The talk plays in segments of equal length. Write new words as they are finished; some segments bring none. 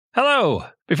Hello!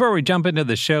 Before we jump into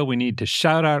the show, we need to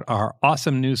shout out our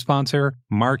awesome new sponsor,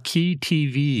 Marquee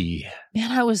TV. Man,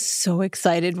 I was so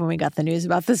excited when we got the news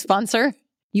about this sponsor.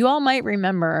 You all might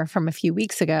remember from a few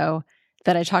weeks ago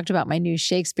that I talked about my new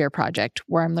Shakespeare project,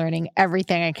 where I'm learning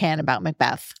everything I can about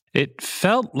Macbeth. It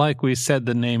felt like we said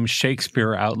the name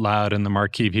Shakespeare out loud and the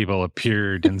Marquee people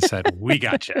appeared and said, we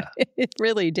gotcha. It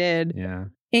really did. Yeah.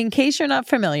 In case you're not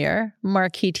familiar,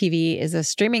 Marquee TV is a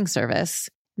streaming service.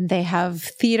 They have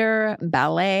theater,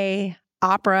 ballet,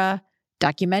 opera,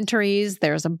 documentaries.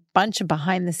 There's a bunch of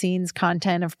behind-the-scenes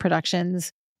content of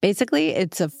productions. Basically,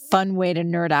 it's a fun way to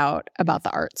nerd out about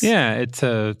the arts. Yeah, it's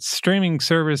a streaming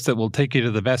service that will take you to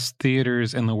the best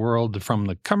theaters in the world from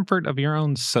the comfort of your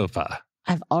own sofa.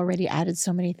 I've already added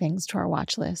so many things to our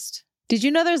watch list. Did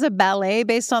you know there's a ballet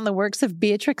based on the works of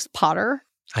Beatrix Potter?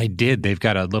 I did. They've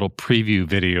got a little preview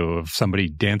video of somebody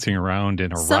dancing around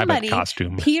in a rabbit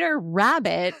costume. Peter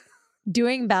Rabbit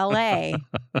doing ballet.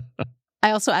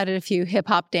 I also added a few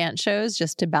hip-hop dance shows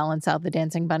just to balance out the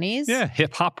dancing bunnies. Yeah,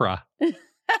 hip-hopera.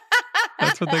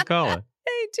 That's what they call it.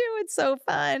 They do. It's so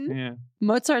fun. Yeah.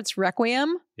 Mozart's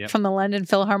Requiem from the London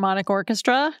Philharmonic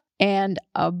Orchestra and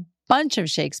a bunch of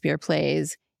Shakespeare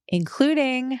plays,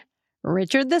 including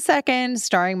Richard II,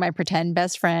 starring my pretend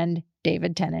best friend,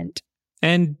 David Tennant.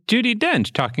 And Judi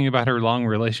Dench talking about her long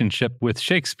relationship with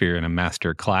Shakespeare in a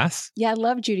master class. Yeah, I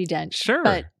love Judi Dench. Sure.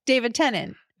 But David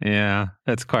Tennant. Yeah,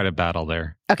 that's quite a battle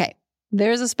there. Okay,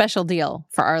 there's a special deal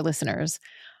for our listeners.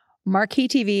 Marquee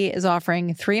TV is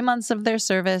offering 3 months of their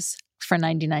service for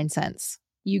 99 cents.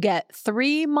 You get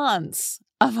 3 months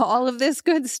of all of this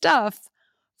good stuff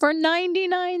for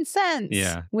 99 cents.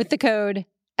 Yeah. With the code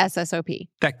SSOP.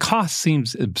 That cost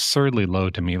seems absurdly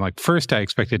low to me. Like, first, I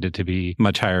expected it to be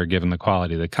much higher given the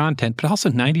quality of the content, but also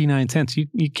 99 cents.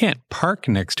 You can't park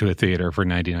next to a theater for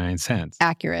 99 cents.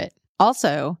 Accurate.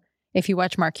 Also, if you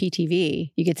watch Marquee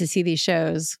TV, you get to see these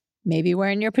shows maybe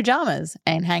wearing your pajamas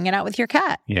and hanging out with your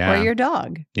cat or your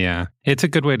dog. Yeah. It's a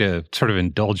good way to sort of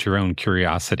indulge your own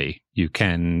curiosity. You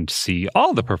can see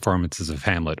all the performances of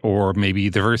Hamlet, or maybe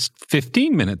the first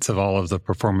 15 minutes of all of the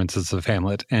performances of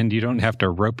Hamlet, and you don't have to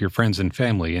rope your friends and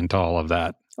family into all of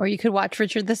that. Or you could watch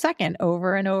Richard II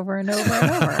over and over and over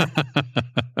and over.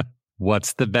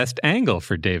 What's the best angle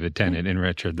for David Tennant in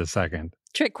Richard II?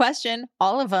 Trick question.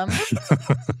 All of them.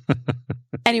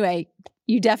 Anyway,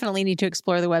 you definitely need to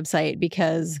explore the website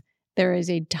because there is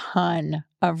a ton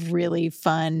of really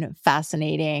fun,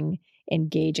 fascinating,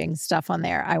 engaging stuff on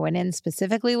there. I went in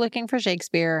specifically looking for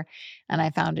Shakespeare, and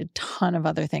I found a ton of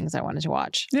other things I wanted to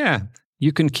watch. Yeah.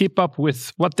 You can keep up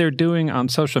with what they're doing on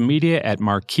social media at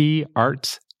Marquee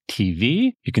Arts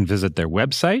TV. You can visit their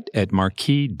website at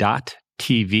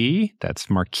marquee.tv. That's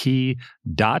marquee.tv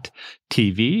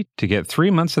to get 3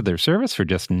 months of their service for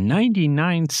just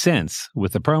 99 cents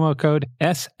with the promo code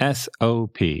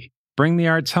SSOP. Bring the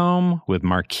arts home with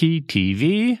Marquee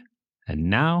TV. And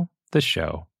now, the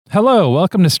show. Hello,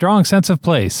 welcome to Strong Sense of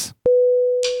Place.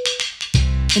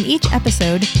 In each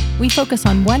episode, we focus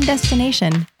on one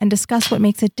destination and discuss what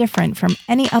makes it different from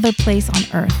any other place on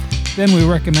Earth. Then we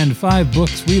recommend 5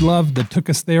 books we loved that took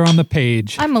us there on the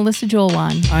page. I'm Melissa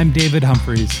Joel-Wan. I'm David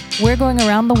Humphreys. We're going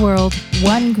around the world,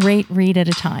 one great read at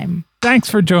a time. Thanks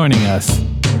for joining us.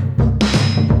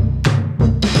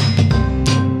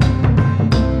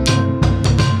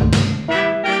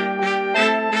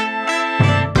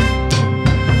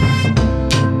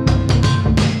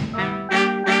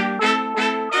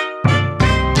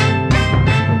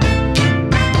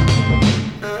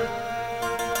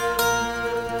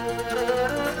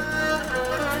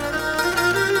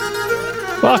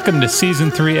 Welcome to Season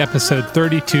 3, Episode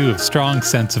 32 of Strong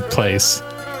Sense of Place.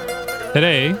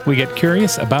 Today, we get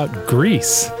curious about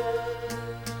Greece.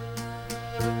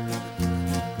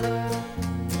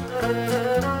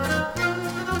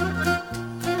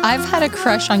 I've had a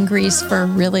crush on Greece for a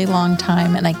really long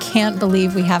time, and I can't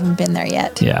believe we haven't been there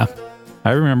yet. Yeah.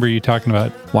 I remember you talking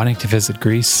about wanting to visit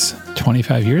Greece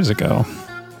 25 years ago,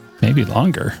 maybe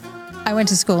longer. I went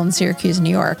to school in Syracuse, New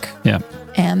York. Yeah.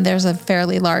 And there's a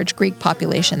fairly large Greek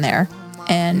population there.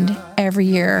 And every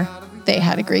year they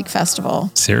had a Greek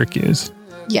festival. Syracuse.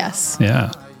 Yes.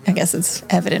 Yeah. I guess it's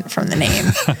evident from the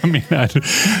name. I mean,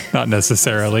 not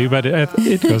necessarily, but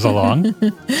it goes along.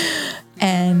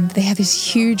 And they have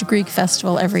this huge Greek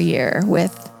festival every year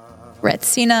with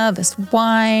Retsina, this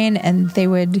wine, and they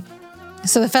would...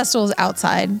 So the festival is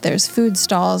outside. There's food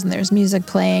stalls, and there's music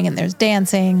playing, and there's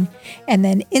dancing. And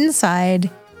then inside,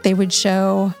 they would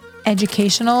show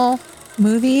educational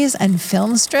movies and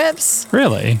film strips.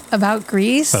 Really? About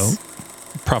Greece. So,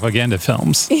 propaganda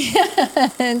films. Yeah,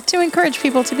 and to encourage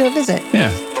people to go visit.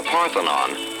 Yeah. The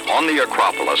Parthenon, On the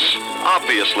Acropolis,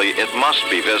 obviously it must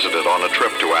be visited on a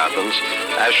trip to Athens,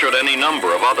 as should any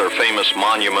number of other famous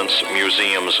monuments,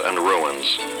 museums, and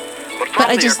ruins. But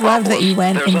I just love that you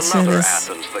went into this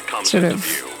sort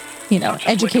of,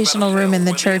 educational room in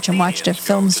the church and watched a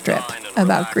film strip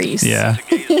about Greece. Yeah.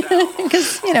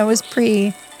 Because, it was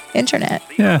pre-internet.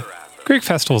 Yeah. Greek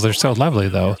festivals are so lovely,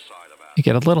 though. You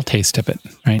get a little taste of it,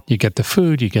 right? You get the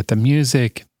food, you get the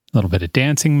music, a little bit of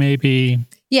dancing maybe.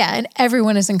 Yeah, and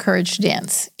everyone is encouraged to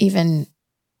dance, even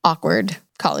awkward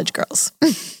college girls.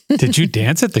 Did you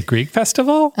dance at the Greek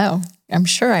festival? Oh, I'm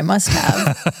sure I must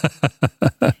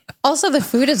have. Also, the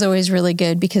food is always really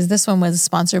good because this one was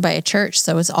sponsored by a church.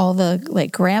 So it's all the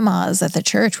grandmas at the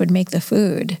church would make the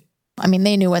food. I mean,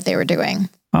 they knew what they were doing.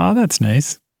 Oh, that's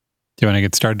nice. Do you want to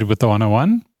get started with the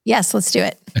 101? Yes, let's do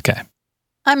it. Okay.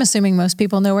 I'm assuming most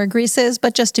people know where Greece is,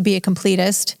 but just to be a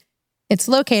completist, it's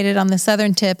located on the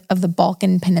southern tip of the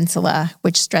Balkan Peninsula,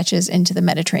 which stretches into the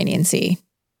Mediterranean Sea.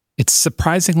 It's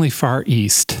surprisingly far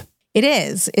east. It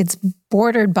is. It's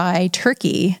bordered by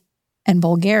Turkey and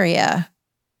Bulgaria,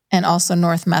 and also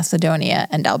North Macedonia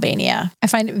and Albania. I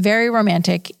find it very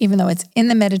romantic, even though it's in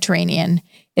the Mediterranean.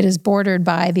 It is bordered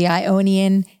by the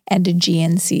Ionian and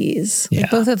Aegean seas. Yeah.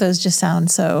 Both of those just sound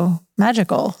so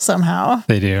magical somehow.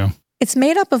 They do. It's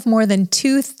made up of more than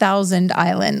 2,000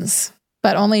 islands,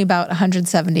 but only about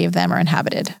 170 of them are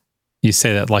inhabited. You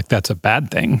say that like that's a bad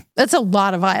thing. That's a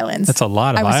lot of islands. That's a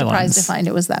lot of islands. I was surprised to find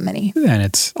it was that many. And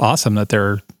it's awesome that there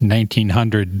are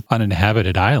 1,900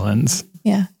 uninhabited islands.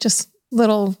 Yeah, just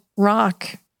little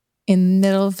rock in the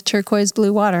middle of turquoise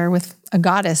blue water with a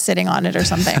goddess sitting on it or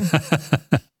something.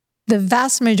 The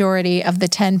vast majority of the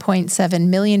 10.7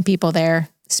 million people there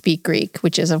speak Greek,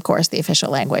 which is, of course, the official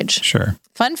language. Sure.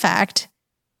 Fun fact,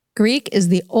 Greek is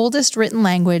the oldest written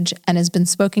language and has been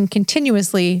spoken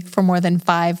continuously for more than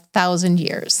 5,000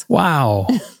 years. Wow.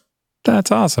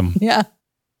 That's awesome. Yeah.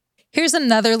 Here's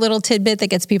another little tidbit that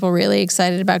gets people really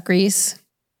excited about Greece.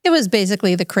 It was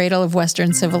basically the cradle of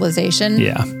Western civilization.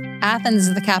 Yeah. Athens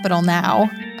is the capital now,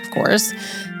 of course,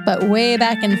 but way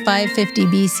back in 550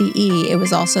 BCE, it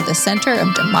was also the center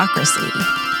of democracy.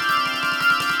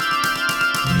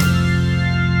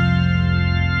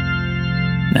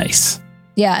 Nice.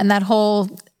 Yeah, and that whole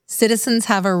citizens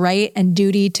have a right and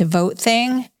duty to vote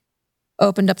thing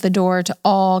opened up the door to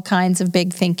all kinds of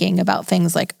big thinking about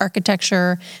things like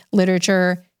architecture,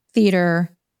 literature, theater,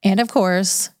 and of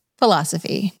course,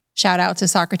 philosophy. Shout out to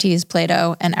Socrates,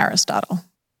 Plato, and Aristotle.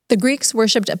 The Greeks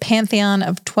worshipped a pantheon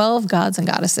of 12 gods and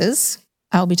goddesses.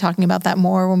 I'll be talking about that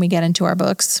more when we get into our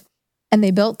books. And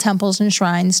they built temples and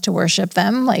shrines to worship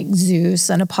them, like Zeus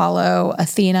and Apollo,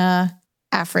 Athena,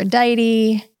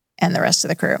 Aphrodite, and the rest of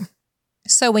the crew.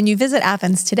 So when you visit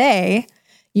Athens today,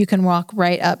 you can walk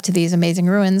right up to these amazing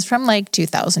ruins from like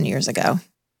 2,000 years ago.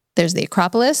 There's the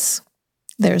Acropolis.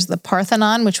 There's the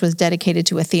Parthenon, which was dedicated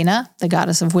to Athena, the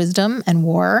goddess of wisdom and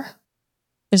war.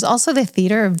 There's also the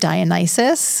Theater of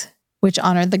Dionysus, which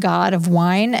honored the god of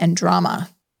wine and drama.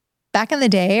 Back in the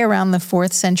day, around the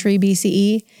 4th century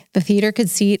BCE, the theater could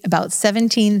seat about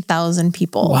 17,000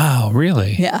 people. Wow,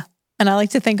 really? Yeah. And I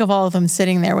like to think of all of them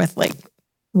sitting there with like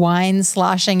wine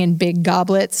sloshing in big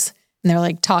goblets, and they're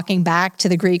like talking back to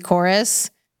the Greek chorus,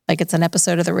 like it's an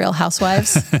episode of The Real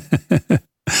Housewives.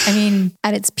 I mean,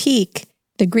 at its peak,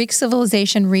 the Greek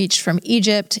civilization reached from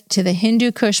Egypt to the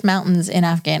Hindu Kush Mountains in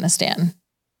Afghanistan.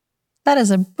 That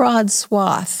is a broad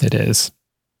swath. It is.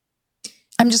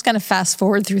 I'm just going to fast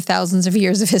forward through thousands of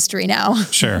years of history now.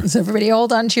 Sure. So everybody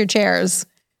hold on to your chairs.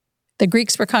 The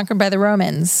Greeks were conquered by the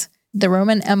Romans. The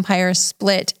Roman Empire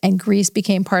split and Greece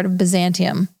became part of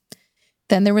Byzantium.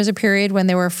 Then there was a period when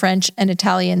there were French and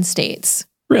Italian states.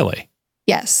 Really?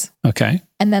 Yes. Okay.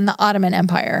 And then the Ottoman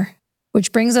Empire,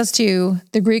 which brings us to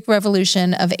the Greek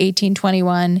Revolution of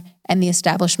 1821 and the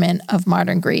establishment of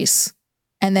modern Greece.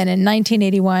 And then in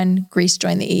 1981, Greece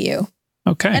joined the EU.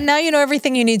 Okay. And now you know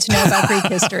everything you need to know about Greek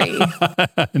history.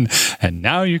 and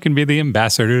now you can be the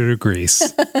ambassador to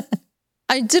Greece.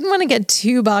 I didn't want to get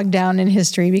too bogged down in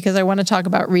history because I want to talk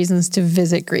about reasons to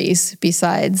visit Greece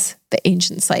besides the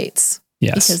ancient sites.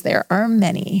 Yes. Because there are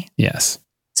many. Yes.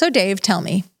 So Dave, tell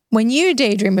me, when you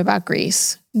daydream about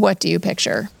Greece, what do you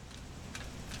picture?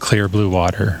 Clear blue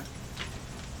water.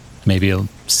 Maybe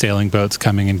sailing boats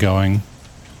coming and going.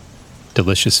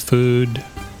 Delicious food.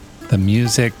 The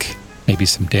music. Maybe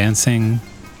some dancing.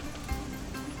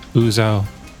 Ouzo.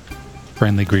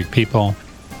 Friendly Greek people.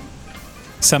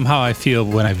 Somehow I feel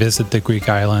when I visit the Greek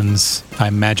islands, I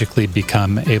magically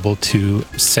become able to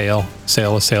sail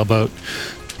a sailboat,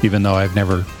 even though I've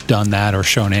never done that or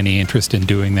shown any interest in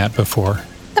doing that before.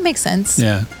 That makes sense.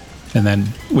 Yeah. And then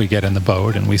we get in the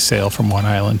boat and we sail from one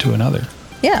island to another.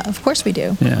 Yeah, of course we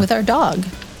do. Yeah. With our dog.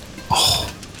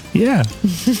 Yeah.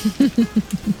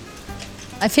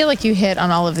 I feel like you hit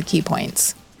on all of the key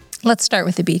points. Let's start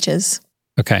with the beaches.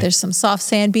 Okay. There's some soft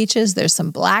sand beaches. There's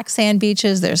some black sand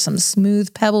beaches. There's some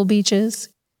smooth pebble beaches,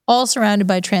 all surrounded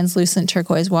by translucent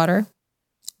turquoise water.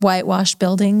 Whitewashed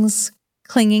buildings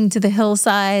clinging to the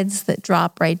hillsides that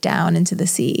drop right down into the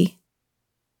sea.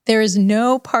 There is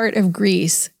no part of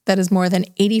Greece that is more than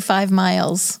 85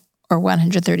 miles or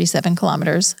 137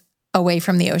 kilometers away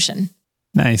from the ocean.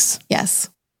 Nice. Yes.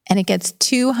 And it gets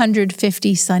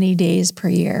 250 sunny days per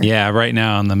year. Yeah, right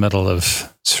now in the middle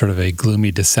of sort of a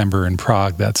gloomy December in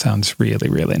Prague, that sounds really,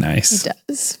 really nice. It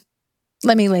does.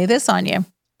 Let me lay this on you.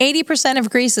 80% of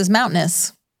Greece is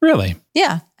mountainous. Really?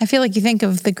 Yeah. I feel like you think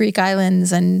of the Greek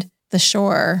islands and the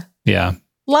shore. Yeah.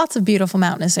 Lots of beautiful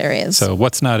mountainous areas. So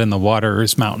what's not in the water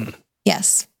is mountain.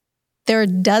 Yes. There are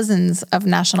dozens of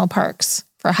national parks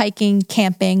for hiking,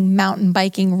 camping, mountain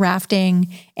biking, rafting,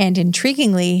 and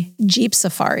intriguingly, jeep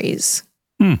safaris.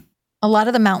 A lot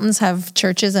of the mountains have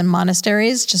churches and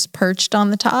monasteries just perched on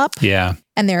the top. Yeah.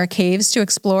 And there are caves to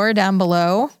explore down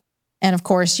below. And of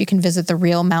course, you can visit the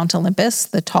real Mount Olympus,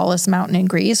 the tallest mountain in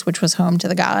Greece, which was home to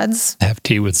the gods. Have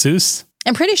tea with Zeus.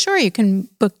 I'm pretty sure you can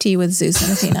book tea with Zeus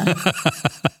and Athena.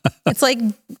 It's like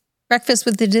breakfast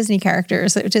with the Disney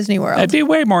characters at Disney World. I'd be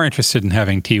way more interested in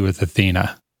having tea with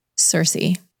Athena. Circe.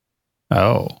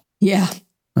 Oh, Yeah.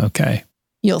 okay.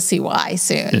 You'll see why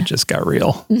soon. It just got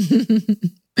real.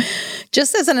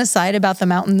 Just as an aside about the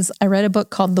mountains, I read a book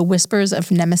called The Whispers of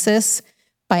Nemesis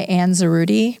by Anne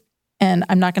Zaruti. And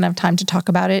I'm not going to have time to talk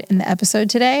about it in the episode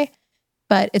today,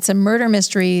 but it's a murder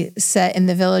mystery set in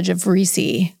the village of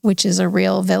Risi, which is a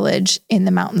real village in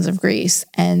the mountains of Greece.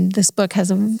 And this book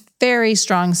has a very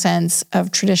strong sense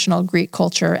of traditional Greek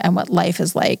culture and what life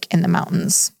is like in the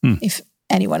mountains, if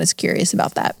anyone is curious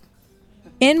about that.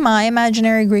 In my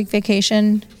imaginary Greek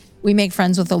vacation, we make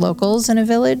friends with the locals in a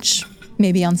village,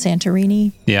 maybe on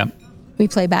Santorini. Yeah. We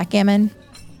play backgammon.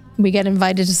 We get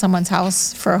invited to someone's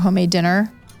house for a homemade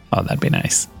dinner. Oh, that'd be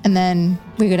nice. And then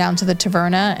we go down to the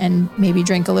taverna and maybe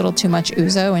drink a little too much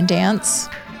ouzo and dance.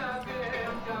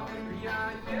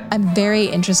 I'm very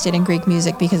interested in Greek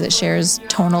music because it shares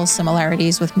tonal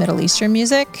similarities with Middle Eastern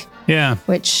music, Yeah.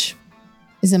 which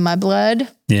is in my blood,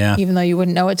 Yeah. even though you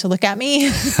wouldn't know it to look at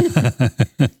me.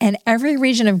 And every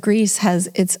region of Greece has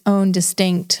its own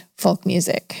distinct folk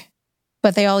music,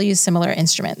 but they all use similar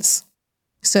instruments.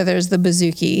 So there's the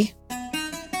bouzouki,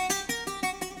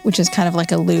 which is kind of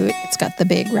like a lute. It's got the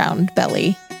big round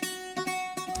belly.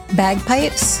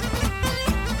 Bagpipes.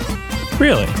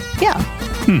 Really? Yeah.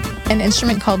 An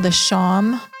instrument called the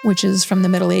shawm, which is from the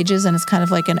Middle Ages, and it's kind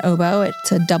of like an oboe.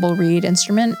 It's a double reed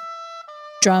instrument.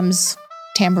 Drums,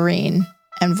 tambourine,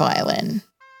 and violin.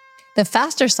 The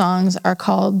faster songs are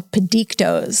called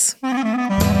pediktos.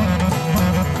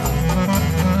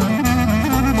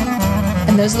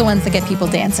 And those are the ones that get people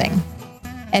dancing.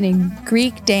 And in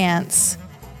Greek dance,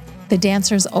 the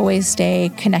dancers always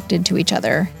stay connected to each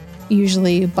other,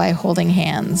 usually by holding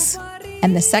hands.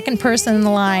 And the second person in the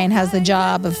line has the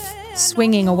job of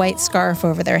swinging a white scarf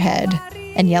over their head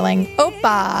and yelling,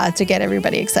 "Oppa," to get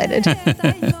everybody excited.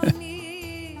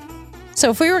 So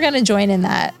if we were going to join in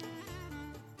that,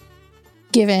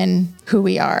 given who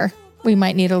we are, we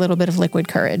might need a little bit of liquid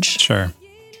courage. Sure.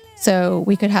 So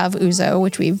we could have ouzo,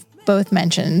 which we've both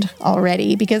mentioned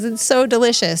already because it's so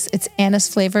delicious. It's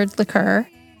anise-flavored liqueur.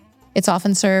 It's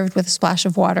often served with a splash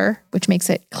of water, which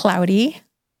makes it cloudy.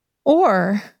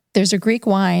 Or there's a Greek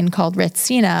wine called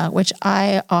Retsina, which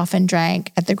I often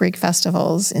drank at the Greek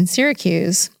festivals in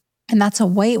Syracuse. And that's a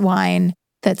white wine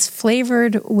that's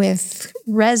flavored with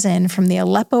resin from the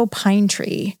Aleppo pine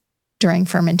tree during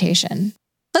fermentation.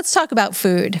 Let's talk about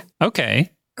food.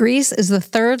 Okay. Greece is the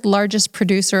third largest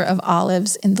producer of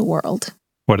olives in the world.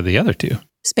 What are the other two?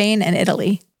 Spain and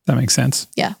Italy. That makes sense.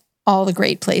 Yeah. All the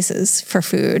great places for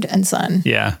food and sun.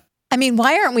 Yeah. I mean,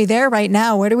 why aren't we there right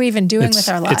now? What are we even doing with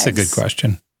our lives? It's a good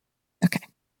question. Okay.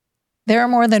 There are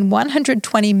more than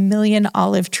 120 million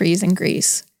olive trees in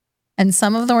Greece, and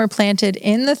some of them were planted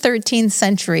in the 13th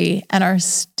century and are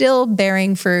still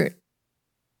bearing fruit.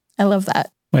 I love that.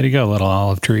 Way to go, little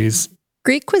olive trees.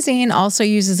 Greek cuisine also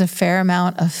uses a fair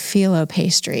amount of phyllo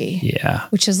pastry, Yeah.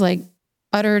 which is like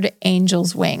buttered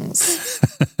angel's wings.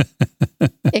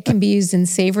 It can be used in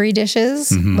savory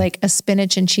dishes, like a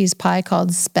spinach and cheese pie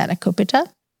called spanakopita,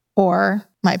 or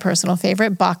my personal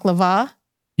favorite, baklava,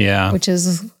 Yeah. which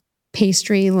is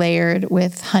pastry layered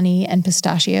with honey and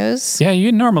pistachios. Yeah,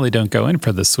 you normally don't go in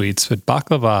for the sweets, but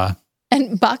baklava,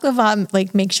 And baklava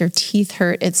like makes your teeth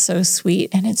hurt. It's so sweet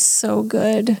and it's so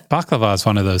good. Baklava is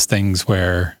one of those things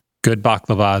where good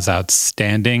baklava is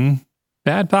outstanding.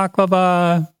 Bad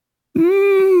baklava,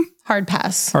 Hard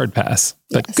pass. hard pass.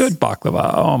 But Yes. good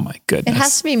baklava, oh my goodness. It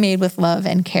has to be made with love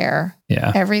and care.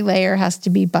 Yeah, Every layer has to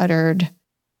be buttered.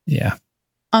 yeah.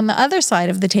 On the other side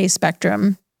of the taste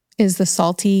spectrum is the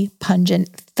salty, pungent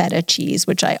feta cheese,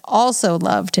 which I also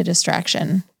love to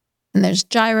distraction. And there's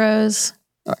gyros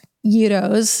or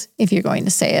gyros, if you're going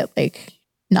to say it like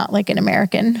not like an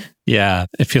American, Yeah,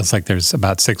 it feels like there's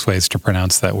about 6 ways to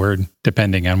pronounce that word,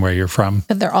 depending on where you're from,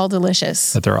 but they're all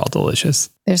delicious. but they're all delicious.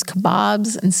 There's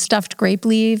kebabs and stuffed grape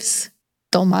leaves,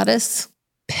 dolmadas,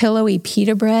 pillowy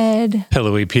pita bread.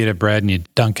 Pillowy pita bread, and you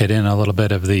dunk it in a little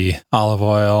bit of the olive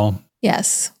oil.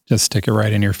 Yes, Just stick it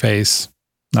right in your face.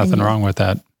 Nothing And you- wrong with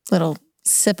that. little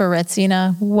sip of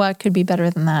Retsina. What could be better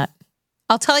than that?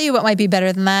 I'll tell you what might be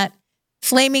better than that.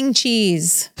 Flaming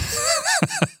cheese.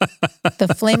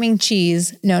 The flaming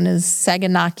cheese known as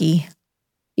saganaki.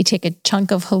 You take a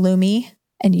chunk of halloumi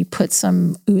and you put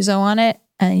some ouzo on it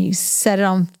and you set it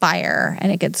on fire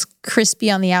and it gets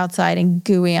crispy on the outside and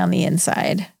gooey on the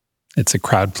inside. It's a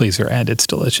crowd pleaser and it's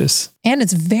delicious. And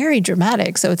it's very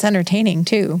dramatic, so it's entertaining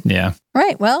too. Yeah.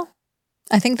 Right, well,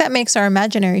 I think that makes our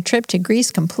imaginary trip to Greece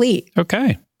complete.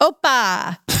 Okay.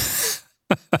 Opa!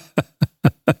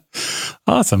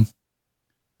 Awesome.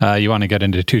 You want to get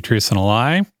into 2 truths and a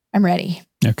lie? I'm ready.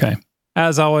 Okay.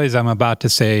 As always, I'm about to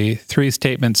say 3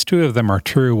 statements. 2 of them are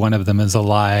true. 1 of them is a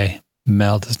lie.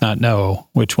 Mel does not know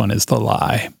which one is the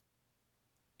lie.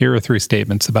 Here are 3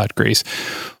 statements about Greece.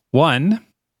 1,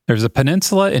 there's a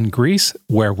peninsula in Greece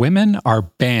where women are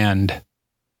banned.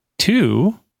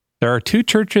 2, there are 2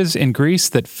 churches in Greece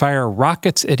that fire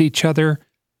rockets at each other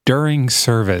during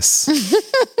service.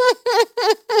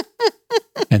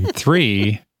 And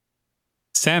 3,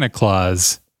 Santa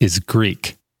Claus is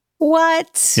Greek.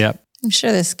 What? Yep. I'm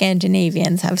sure the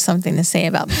Scandinavians have something to say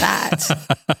about that.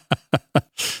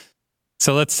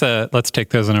 So let's take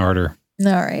those in order.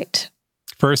 All right.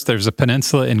 First, there's a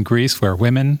peninsula in Greece where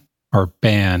women are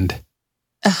banned.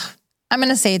 I'm going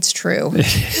to say it's true.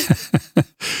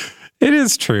 It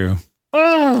is true.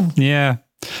 Oh, Yeah.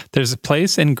 There's a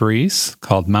place in Greece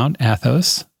called Mount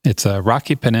Athos. It's a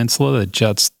rocky peninsula that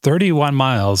juts 31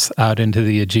 miles out into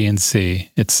the Aegean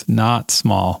Sea. It's not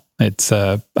small. It's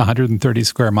 130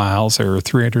 square miles or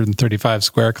 335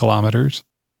 square kilometers.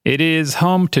 It is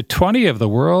home to 20 of the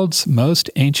world's most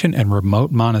ancient and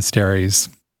remote monasteries.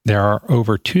 There are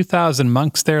over 2,000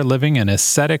 monks there living an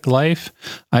ascetic life,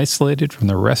 isolated from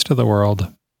the rest of the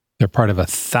world. They're part of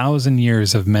 1,000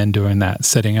 years of men doing that,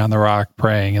 sitting on the rock,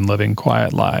 praying and living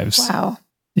quiet lives. wow.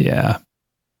 Yeah.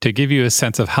 To give you a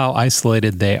sense of how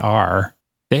isolated they are,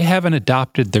 they haven't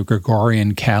adopted the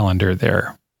Gregorian calendar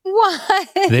there. What?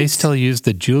 They still use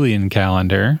the Julian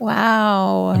calendar.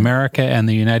 Wow. America and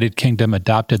the United Kingdom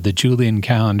adopted the Julian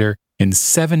calendar in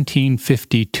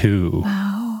 1752.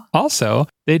 Wow. Also,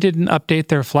 they didn't update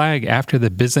their flag after the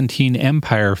Byzantine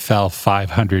Empire fell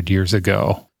 500 years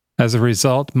ago. As a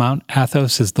result, Mount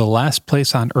Athos is the last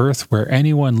place on Earth where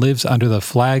anyone lives under the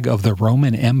flag of the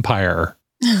Roman Empire.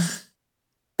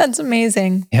 That's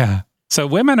amazing. Yeah. So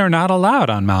women are not allowed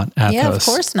on Mount Athos. Yeah, of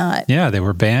course not. Yeah, they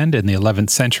were banned in the 11th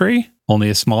century. Only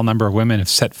a small number of women have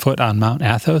set foot on Mount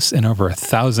Athos in over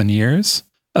 1,000 years.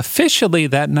 Officially,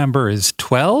 that number is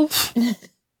 12.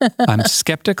 I'm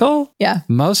skeptical. Yeah.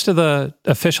 Most of the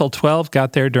official 12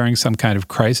 got there during some kind of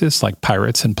crisis, like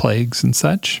pirates and plagues and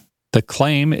such. The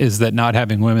claim is that not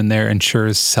having women there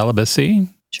ensures celibacy.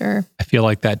 Sure. I feel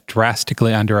like that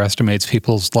drastically underestimates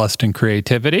people's lust and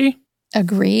creativity,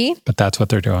 Agree. but that's what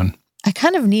they're doing. I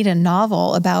kind of need a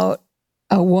novel about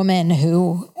a woman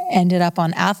who ended up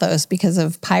on Athos because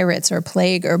of pirates or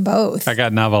plague or both. I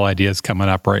got novel ideas coming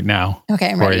up right now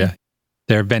Okay, I'm for ready. you.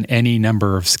 There have been any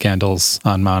number of scandals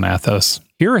on Mount Athos.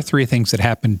 Here are 3 things that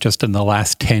happened just in the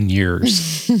last 10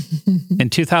 years. In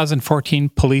 2014,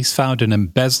 police found an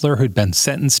embezzler who'd been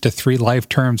sentenced to 3 life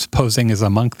terms posing as a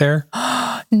monk there.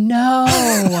 No.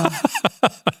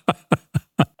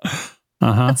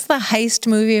 Uh-huh. That's the heist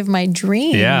movie of my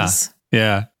dreams. Yeah.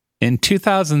 Yeah. In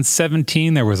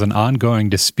 2017, there was an ongoing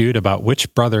dispute about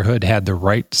which brotherhood had the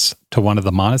rights to one of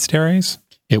the monasteries.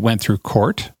 It went through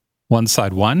court. One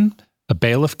side won. A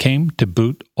bailiff came to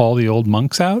boot all the old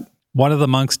monks out. One of the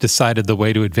monks decided the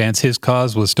way to advance his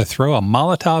cause was to throw a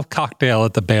Molotov cocktail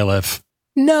at the bailiff.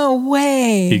 No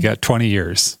way. He got 20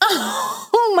 years.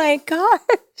 Oh my God.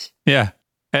 Yeah.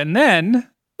 And then,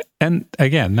 and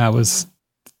again, that was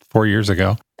 4 years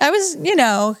ago. I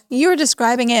was, you were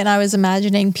describing it and I was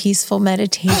imagining peaceful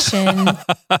meditation,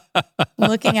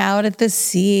 looking out at the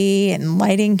sea and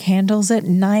lighting candles at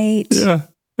night. Yeah,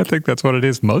 I think that's what it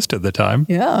is most of the time.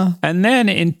 Yeah. And then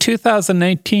in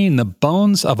 2019, the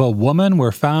bones of a woman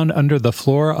were found under the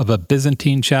floor of a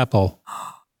Byzantine chapel.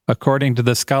 According to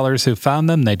the scholars who found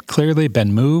them, they'd clearly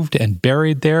been moved and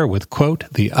buried there with, quote,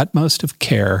 the utmost of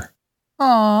care.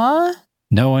 Aww.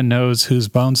 No one knows whose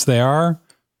bones they are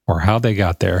or how they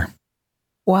got there.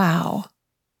 Wow.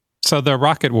 So the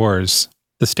rocket wars.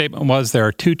 The statement was there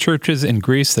are 2 churches in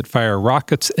Greece that fire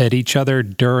rockets at each other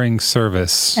during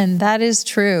service. And that is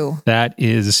true. That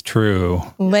is true.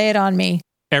 Lay it on me.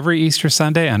 Every Easter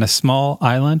Sunday on a small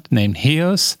island named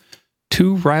Chios,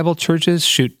 2 rival churches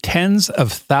shoot tens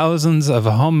of thousands of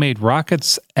homemade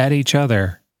rockets at each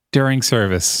other during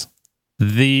service.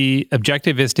 The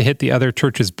objective is to hit the other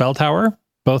church's bell tower.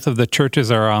 Both of the churches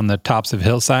are on the tops of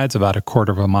hillsides, about a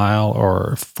quarter of a mile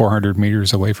or 400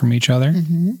 meters away from each other.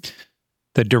 Mm-hmm.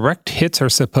 The direct hits are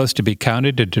supposed to be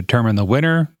counted to determine the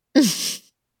winner,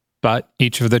 but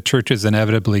each of the churches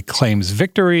inevitably claims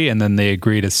victory, and then they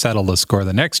agree to settle the score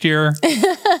the next year,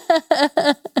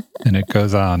 and it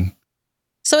goes on.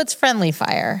 So it's friendly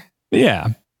fire. Yeah.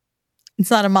 It's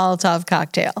not a Molotov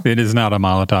cocktail. It is not a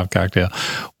Molotov cocktail.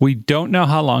 We don't know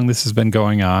how long this has been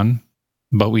going on,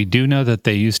 but we do know that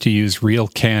they used to use real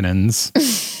cannons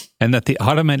and that the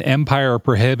Ottoman Empire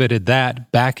prohibited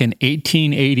that back in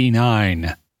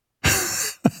 1889.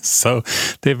 So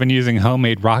they've been using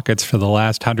homemade rockets for the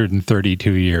last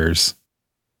 132 years.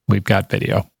 We've got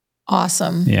video.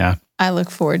 Awesome. Yeah. I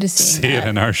look forward to seeing See that. it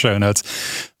in our show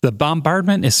notes. The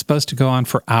bombardment is supposed to go on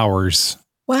for hours.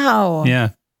 Wow. Yeah.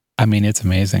 I mean, it's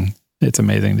amazing. It's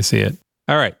amazing to see it.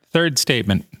 All right. Third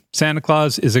statement. Santa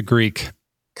Claus is a Greek.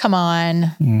 Come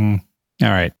on. All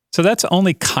right. So that's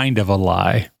only kind of a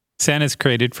lie. Santa's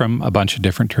created from a bunch of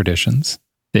different traditions.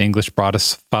 The English brought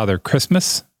us Father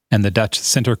Christmas and the Dutch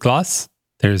Sinterklaas.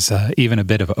 There's even a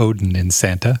bit of Odin in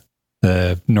Santa.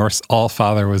 The Norse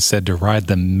Allfather was said to ride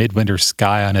the midwinter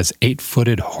sky on his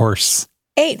 8-footed horse.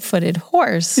 8-footed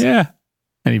horse. Yeah.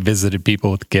 And he visited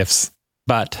people with gifts.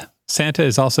 But Santa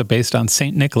is also based on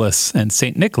St. Nicholas, and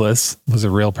St. Nicholas was a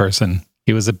real person.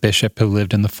 He was a bishop who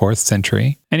lived in the 4th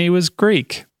century, and he was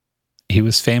Greek. He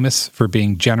was famous for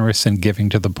being generous and giving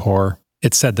to the poor.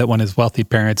 It's said that when his wealthy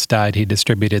parents died, he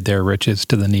distributed their riches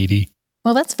to the needy.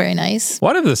 Well, that's very nice.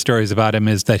 One of the stories about him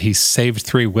is that he saved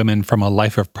 3 women from a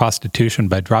life of prostitution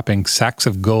by dropping sacks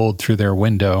of gold through their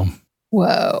window.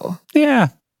 Whoa. Yeah.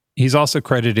 He's also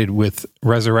credited with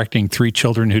resurrecting 3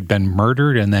 children who'd been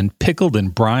murdered and then pickled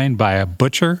and brined by a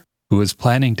butcher who was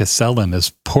planning to sell them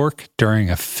as pork during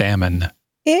a famine.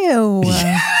 Ew.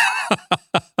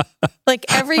 Like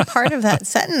every part of that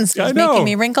sentence was making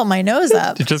me wrinkle my nose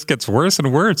up. It just gets worse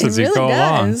and worse as It you really go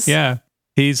along. does. Yeah.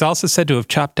 He's also said to have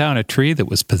chopped down a tree that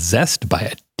was possessed by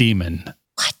a demon.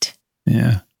 What?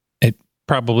 Yeah. It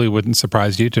probably wouldn't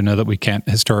surprise you to know that we can't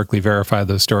historically verify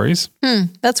those stories.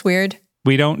 That's weird.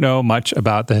 We don't know much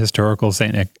about the historical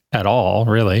Saint Nick at all,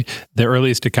 really. The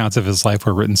earliest accounts of his life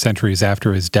were written centuries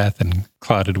after his death and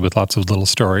clouded with lots of little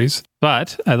stories.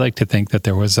 But I like to think that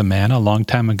there was a man a long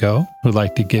time ago who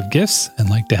liked to give gifts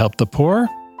and liked to help the poor,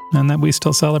 and that we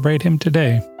still celebrate him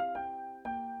today.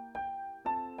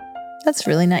 That's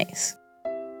really nice.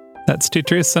 That's 2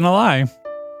 truths and a lie.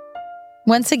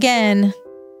 Once again,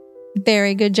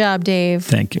 very good job, Dave.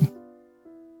 Thank you.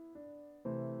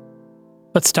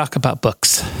 Let's talk about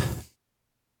books.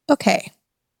 Okay.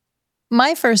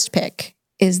 My first pick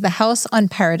is The House on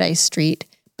Paradise Street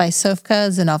by Sofka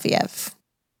Zinoviev.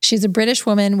 She's a British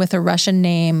woman with a Russian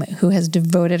name who has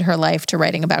devoted her life to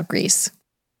writing about Greece.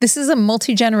 This is a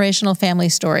multi-generational family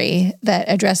story that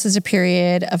addresses a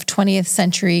period of 20th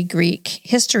century Greek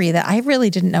history that I really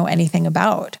didn't know anything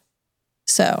about.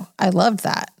 So I loved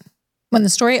that. When the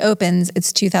story opens,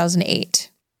 it's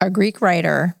 2008. A Greek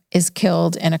writer is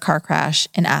killed in a car crash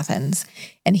in Athens,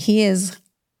 and he is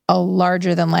a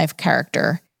larger-than-life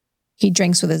character. He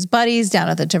drinks with his buddies down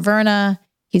at the taverna.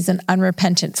 He's an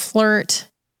unrepentant flirt,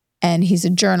 and he's a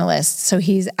journalist, so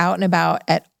he's out and about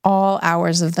at all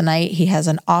hours of the night. He has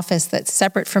an office that's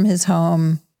separate from his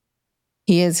home.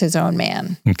 He is his own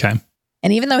man. Okay.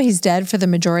 And even though he's dead for the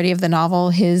majority of the novel,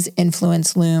 his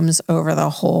influence looms over the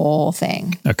whole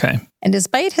thing. Okay. And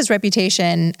despite his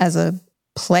reputation as a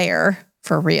player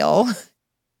for real,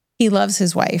 he loves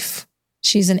his wife.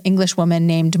 She's an English woman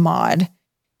named Maud.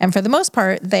 And for the most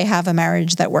part, they have a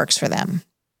marriage that works for them.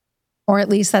 Or at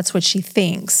least that's what she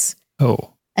thinks.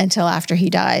 Oh. Until after he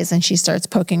dies and she starts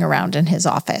poking around in his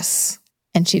office.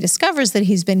 And she discovers that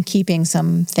he's been keeping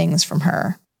some things from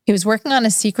her. He was working on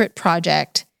a secret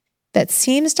project that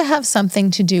seems to have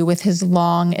something to do with his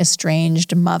long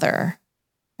estranged mother.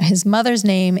 His mother's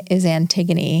name is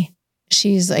Antigone.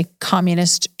 She's a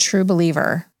communist true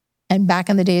believer. And back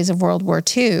in the days of World War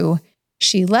II,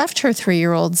 she left her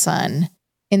 3-year-old son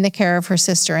in the care of her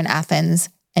sister in Athens,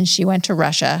 and she went to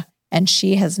Russia, and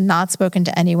she has not spoken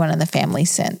to anyone in the family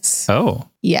since. Oh.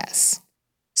 Yes.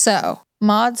 So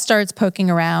Maud starts poking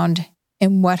around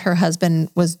in what her husband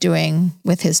was doing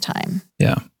with his time.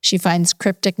 Yeah. She finds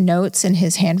cryptic notes in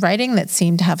his handwriting that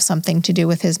seem to have something to do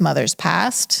with his mother's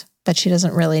past, but she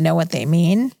doesn't really know what they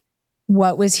mean.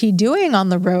 What was he doing on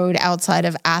the road outside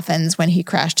of Athens when he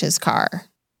crashed his car?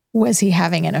 Was he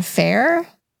having an affair?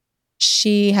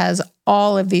 She has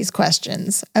all of these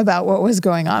questions about what was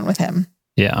going on with him.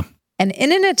 Yeah. And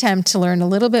in an attempt to learn a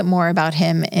little bit more about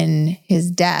him in his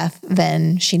death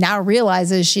than she now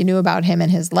realizes she knew about him in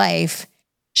his life,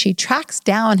 she tracks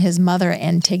down his mother,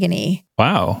 Antigone.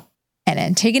 Wow. And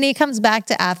Antigone comes back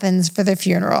to Athens for the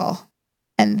funeral.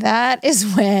 And that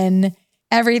is when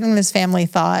everything this family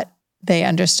thought they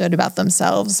understood about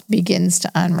themselves begins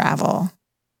to unravel.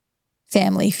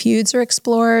 Family feuds are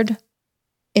explored.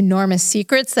 Enormous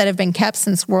secrets that have been kept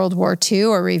since World War II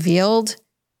are revealed.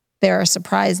 There are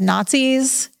surprise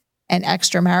Nazis and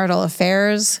extramarital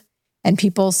affairs and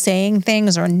people saying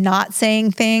things or not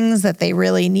saying things that they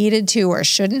really needed to or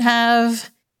shouldn't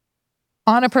have.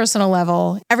 On a personal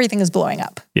level, everything is blowing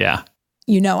up. Yeah.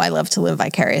 You know I love to live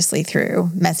vicariously through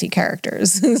messy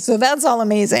characters. So that's all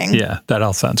amazing. Yeah, that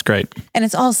all sounds great. And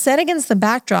it's all set against the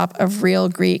backdrop of real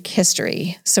Greek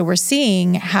history. So we're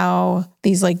seeing how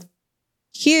these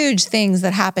huge things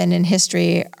that happen in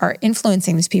history are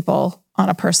influencing these people on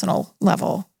a personal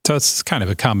level. So it's kind of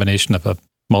a combination of a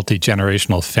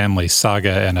multi-generational family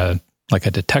saga and a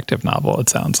detective novel, it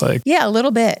sounds like. Yeah, a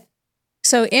little bit.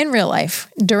 So in real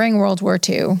life, during World War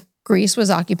II, Greece was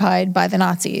occupied by the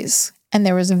Nazis, and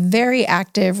there was a very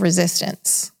active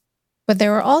resistance. But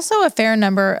there were also a fair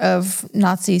number of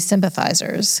Nazi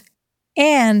sympathizers,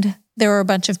 and there were a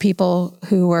bunch of people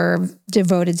who were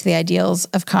devoted to the ideals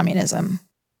of communism.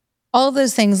 All of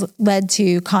those things led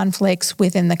to conflicts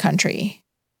within the country,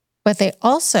 but they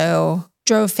also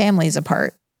drove families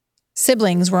apart.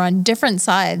 Siblings were on different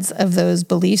sides of those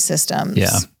belief systems.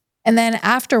 Yeah. And then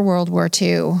after World War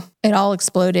II, it all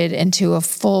exploded into a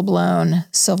full-blown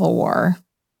civil war.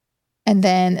 And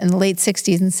then in the late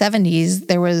 60s and 70s,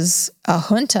 there was a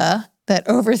junta that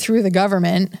overthrew the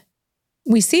government.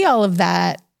 We see all of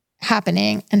that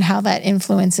happening and how that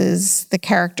influences the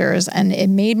characters. And it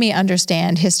made me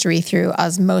understand history through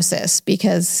osmosis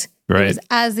because it was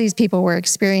as these people were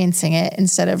experiencing it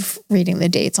instead of reading the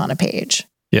dates on a page.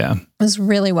 Yeah. It was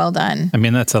really well done. I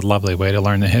mean, that's a lovely way to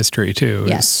learn the history too.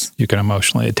 Yes. You can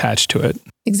emotionally attach to it.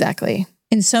 Exactly.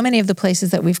 In so many of the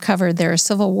places that we've covered, there are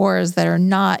civil wars that are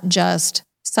not just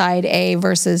side A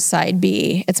versus side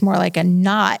B. It's more like a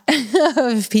knot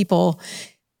of people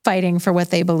fighting for what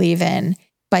they believe in.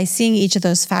 By seeing each of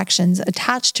those factions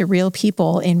attached to real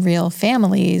people in real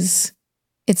families,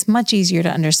 it's much easier to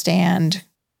understand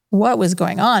what was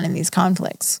going on in these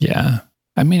conflicts. Yeah.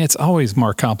 I mean, it's always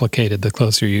more complicated the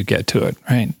closer you get to it,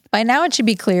 right? By now, it should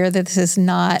be clear that this is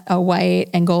not a white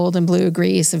and gold and blue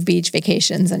Greece of beach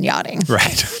vacations and yachting.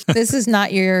 Right. This is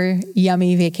not your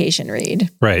yummy vacation read.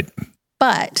 Right.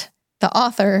 But the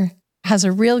author has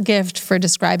a real gift for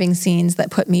describing scenes that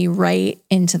put me right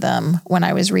into them when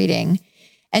I was reading.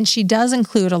 And she does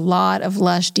include a lot of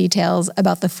lush details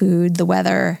about the food, the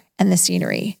weather, and the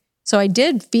scenery. So I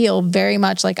did feel very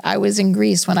much like I was in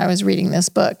Greece when I was reading this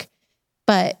book.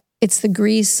 But it's the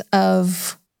Greece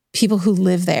of people who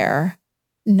live there,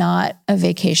 not a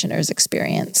vacationer's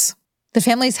experience. The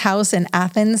family's house in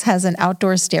Athens has an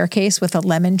outdoor staircase with a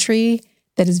lemon tree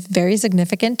that is very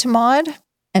significant to Maud,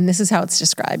 and this is how it's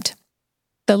described.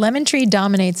 The lemon tree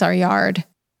dominates our yard.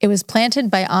 It was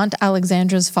planted by Aunt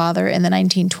Alexandra's father in the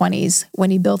 1920s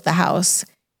when he built the house,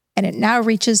 and it now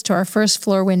reaches to our first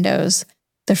floor windows,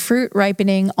 the fruit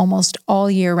ripening almost all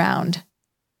year round.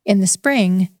 In the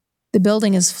spring, the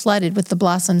building is flooded with the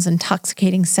blossom's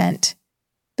intoxicating scent.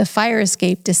 The fire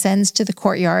escape descends to the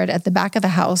courtyard at the back of the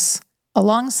house,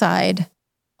 alongside,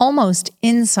 almost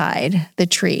inside, the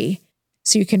tree,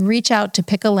 so you can reach out to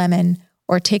pick a lemon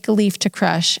or take a leaf to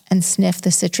crush and sniff the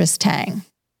citrus tang.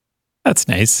 That's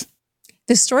nice.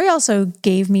 The story also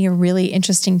gave me a really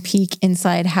interesting peek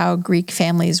inside how Greek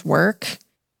families work.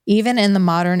 Even in the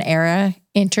modern era,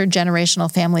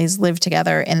 intergenerational families live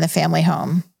together in the family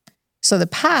home. So the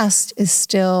past is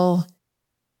still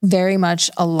very much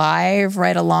alive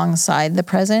right alongside the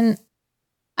present.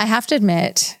 I have to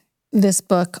admit, this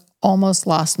book almost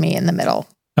lost me in the middle.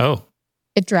 Oh.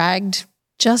 It dragged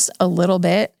just a little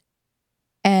bit.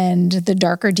 And the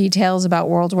darker details about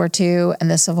World War II and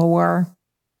the Civil War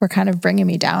were kind of bringing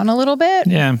me down a little bit.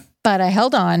 Yeah. But I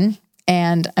held on,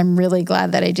 and I'm really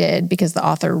glad that I did because the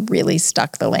author really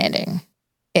stuck the landing.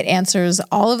 It answers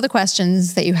all of the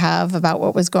questions that you have about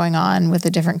what was going on with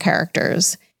the different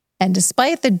characters. And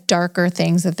despite the darker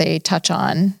things that they touch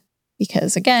on,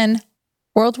 because again,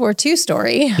 World War II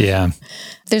story, Yeah.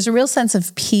 there's a real sense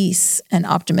of peace and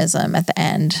optimism at the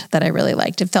end that I really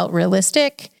liked. It felt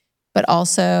realistic, but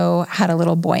also had a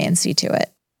little buoyancy to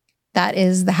it. That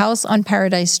is The House on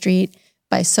Paradise Street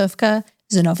by Sofka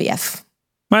Zinoviev.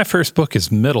 My first book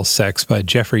is Middlesex by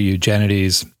Jeffrey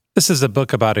Eugenides. This is a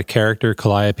book about a character,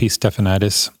 Calliope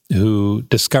Stefanidis, who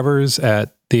discovers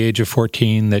at the age of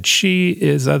 14 that she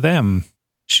is a them.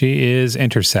 She is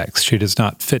intersex. She does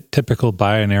not fit typical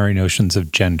binary notions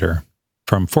of gender.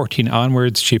 From 14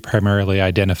 onwards, she primarily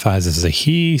identifies as a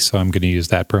he, so I'm going to use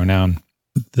that pronoun.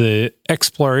 The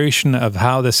exploration of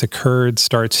how this occurred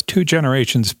starts 2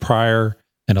 generations prior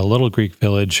in a little Greek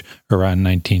village around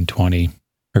 1920.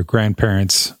 Her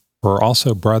grandparents were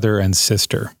also brother and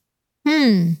sister.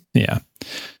 Yeah.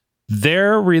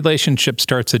 Their relationship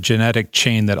starts a genetic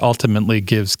chain that ultimately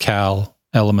gives Cal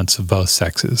elements of both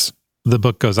sexes. The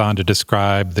book goes on to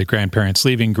describe the grandparents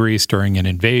leaving Greece during an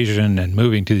invasion and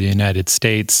moving to the United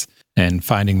States and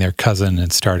finding their cousin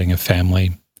and starting a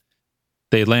family.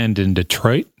 They land in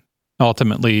Detroit.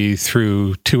 Ultimately,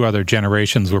 through 2 other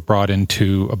generations, were brought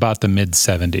into about the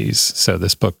mid-70s. So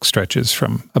this book stretches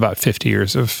from about 50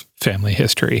 years of family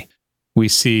history. We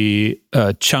see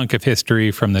a chunk of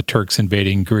history from the Turks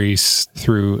invading Greece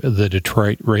through the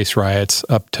Detroit race riots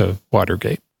up to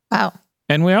Watergate. Wow.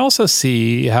 And we also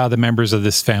see how the members of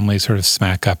this family sort of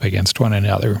smack up against one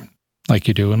another, like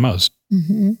you do in most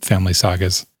family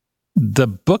sagas. The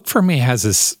book for me has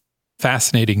this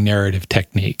fascinating narrative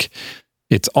technique.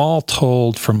 It's all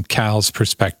told from Cal's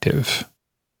perspective.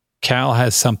 Cal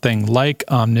has something like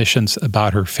omniscience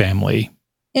about her family.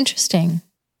 Interesting.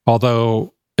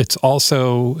 Although it's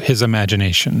also his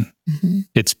imagination.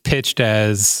 It's pitched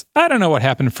as, I don't know what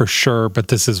happened for sure, but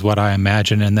this is what I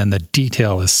imagine. And then the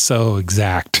detail is so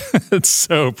exact. It's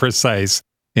so precise.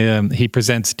 He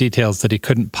presents details that he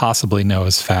couldn't possibly know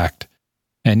as fact.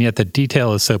 And yet the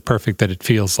detail is so perfect that it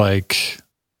feels like,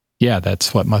 yeah,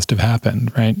 that's what must have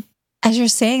happened, right? As you're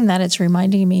saying that, it's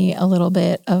reminding me a little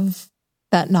bit of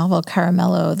that novel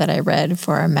Caramello that I read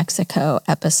for our Mexico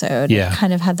episode. Yeah. It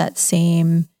kind of had that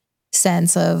same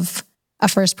sense of a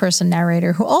first-person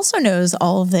narrator who also knows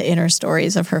all of the inner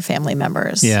stories of her family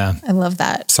members. Yeah. I love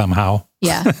that. Somehow.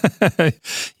 Yeah.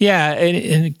 Yeah,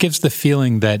 and it gives the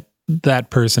feeling that that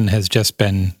person has just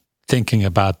been thinking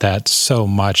about that so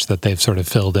much that they've sort of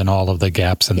filled in all of the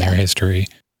gaps in their history.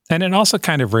 And it also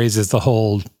kind of raises the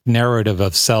whole narrative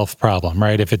of self problem,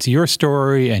 right? If it's your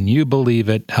story and you believe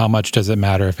it, how much does it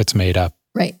matter if it's made up?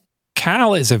 Right.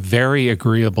 Cal is a very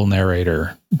agreeable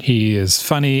narrator. He is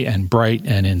funny and bright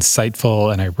and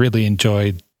insightful, and I really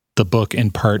enjoyed the book in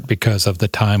part because of the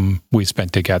time we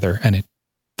spent together. And it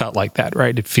felt like that,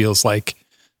 right? It feels like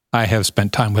I have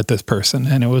spent time with this person,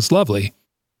 and it was lovely.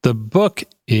 The book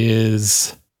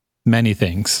is many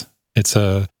things. It's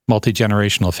a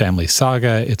multi-generational family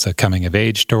saga. It's a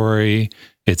coming-of-age story.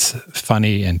 It's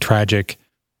funny and tragic.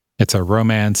 It's a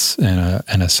romance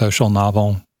and a social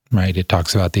novel, right? It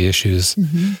talks about the issues.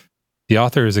 The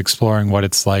author is exploring what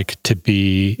it's like to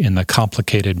be in the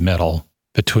complicated middle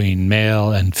between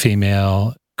male and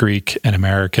female, Greek and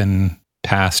American,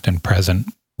 past and present,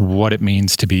 what it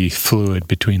means to be fluid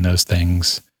between those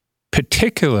things,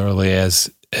 particularly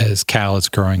as Cal is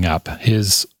growing up.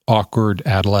 His awkward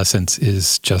adolescence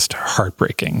is just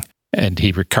heartbreaking, and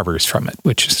he recovers from it,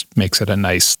 which makes it a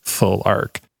nice full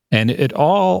arc. And it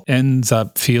all ends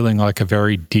up feeling like a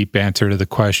very deep answer to the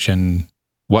question,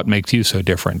 what makes you so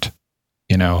different?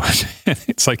 You know,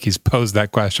 it's like he's posed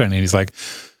that question and he's like,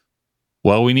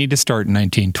 well, we need to start in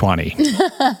 1920.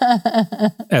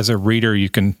 As a reader, you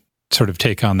can sort of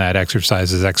take on that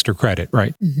exercise as extra credit,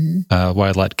 right?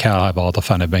 Why let Cal have all the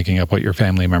fun of making up what your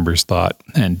family members thought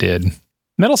and did?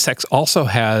 Middlesex also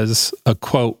has a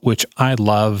quote which I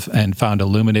love and found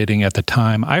illuminating at the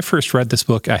time. I first read this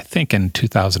book, I think in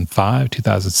 2005,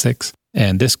 2006.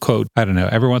 And this quote, I don't know,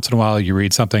 every once in a while you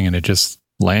read something and it just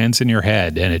lands in your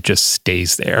head and it just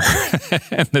stays there.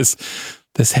 And this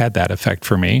had that effect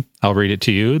for me. I'll read it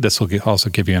to you. This will also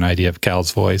give you an idea of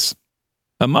Cal's voice.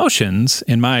 Emotions,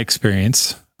 in my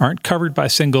experience, aren't covered by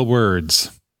single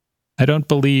words. I don't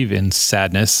believe in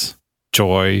sadness,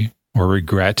 joy, or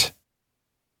regret.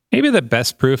 Maybe the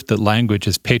best proof that language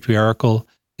is patriarchal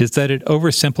is that it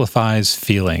oversimplifies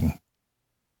feeling.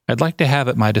 I'd like to have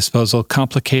at my disposal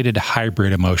complicated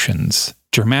hybrid emotions,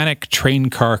 Germanic train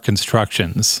car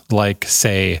constructions, like,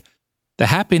 say, the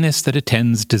happiness that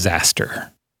attends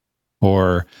disaster,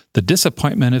 or the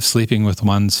disappointment of sleeping with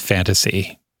one's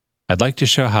fantasy. I'd like to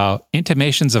show how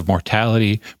intimations of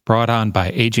mortality brought on by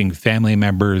aging family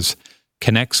members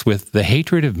connects with the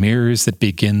hatred of mirrors that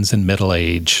begins in middle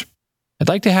age. I'd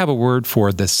like to have a word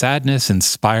for the sadness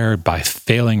inspired by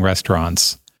failing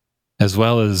restaurants, as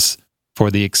well as for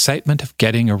the excitement of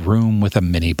getting a room with a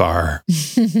minibar.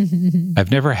 I've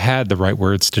never had the right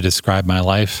words to describe my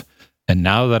life, and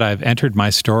now that I've entered my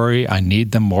story, I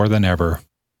need them more than ever.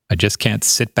 I just can't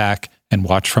sit back and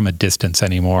watch from a distance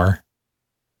anymore.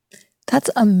 That's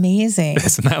amazing.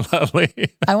 Isn't that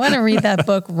lovely? I want to read that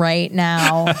book right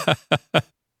now.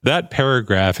 That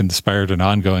paragraph inspired an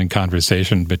ongoing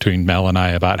conversation between Mel and I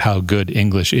about how good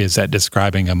English is at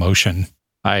describing emotion.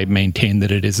 I maintain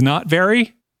that it is not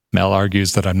very. Mel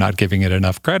argues that I'm not giving it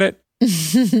enough credit.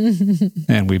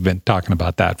 And we've been talking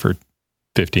about that for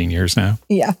 15 years now.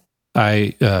 Yeah.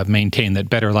 I maintain that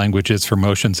better languages for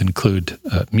emotions include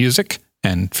music,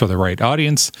 and for the right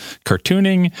audience,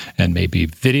 cartooning, and maybe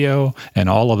video. And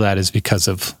all of that is because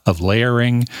of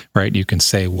layering, right? You can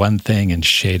say one thing and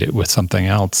shade it with something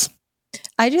else.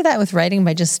 I do that with writing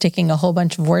by just sticking a whole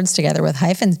bunch of words together with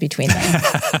hyphens between them.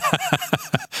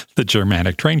 The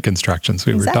Germanic train constructions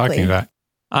we were talking about.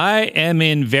 I am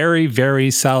in very, very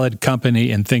solid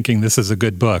company in thinking this is a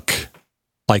good book.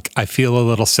 Like, I feel a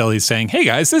little silly saying, hey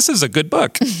guys, this is a good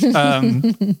book.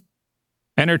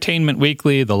 Entertainment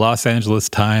Weekly, the Los Angeles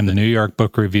Times, the New York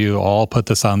Book Review all put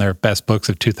this on their best books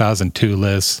of 2002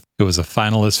 lists. It was a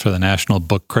finalist for the National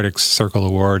Book Critics Circle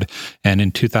Award. And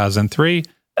in 2003,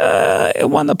 it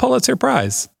won the Pulitzer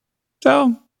Prize.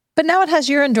 So, but now it has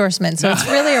your endorsement, so it's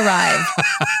really arrived.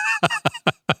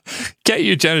 Get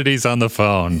Eugenides on the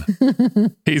phone.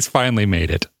 He's finally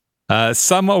made it.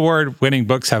 Some award-winning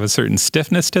books have a certain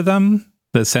stiffness to them,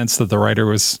 the sense that the writer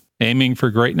was aiming for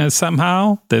greatness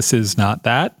somehow. This is not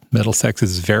that. Middlesex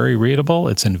is very readable.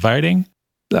 It's inviting.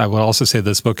 I would also say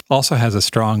this book also has a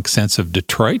strong sense of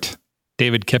Detroit.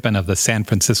 David Kippen of the San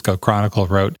Francisco Chronicle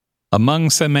wrote, among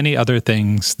so many other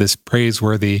things, this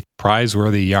praiseworthy,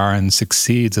 prizeworthy yarn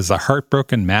succeeds as a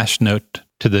heartbroken mash note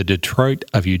to the Detroit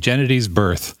of Eugenides'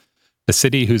 birth, a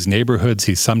city whose neighborhoods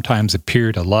he sometimes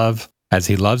appeared to love, as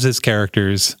he loves his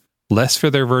characters, less for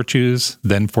their virtues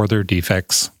than for their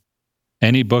defects.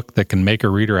 Any book that can make a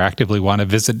reader actively want to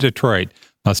visit Detroit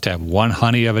must have one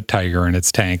honey of a tiger in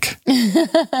its tank.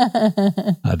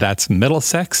 That's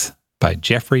Middlesex by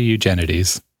Jeffrey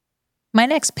Eugenides. My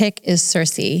next pick is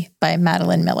Circe by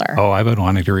Madeline Miller. Oh, I've been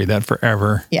wanting to read that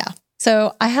forever. Yeah.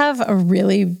 So I have a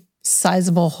really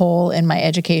sizable hole in my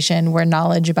education where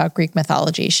knowledge about Greek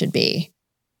mythology should be.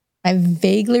 I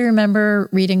vaguely remember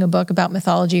reading a book about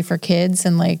mythology for kids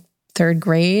in like third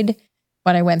grade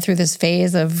when I went through this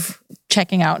phase of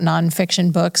checking out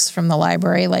nonfiction books from the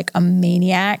library like a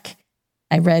maniac.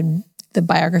 I read the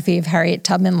biography of Harriet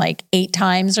Tubman like 8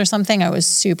 times or something. I was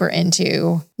super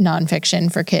into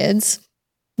nonfiction for kids.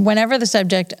 Whenever the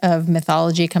subject of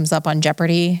mythology comes up on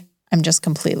Jeopardy, I'm just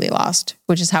completely lost,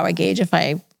 which is how I gauge if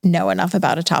I know enough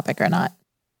about a topic or not.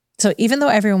 So even though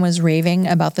everyone was raving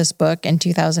about this book in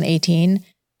 2018,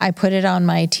 I put it on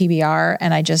my TBR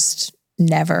and I just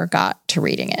never got to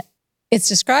reading it. It's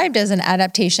described as an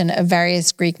adaptation of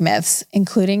various Greek myths,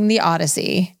 including the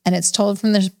Odyssey, and it's told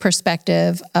from the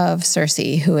perspective of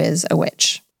Circe, who is a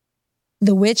witch.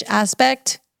 The witch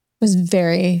aspect was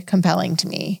very compelling to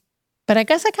me, but I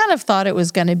guess I kind of thought it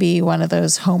was going to be one of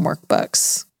those homework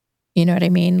books. You know what I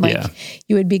mean? Like,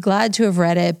 you would be glad to have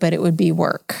read it, but it would be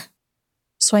work.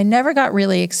 So I never got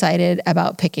really excited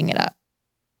about picking it up.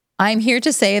 I'm here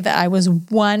to say that I was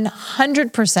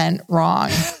 100%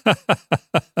 wrong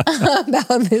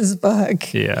about this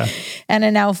book. Yeah. And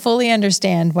I now fully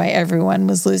understand why everyone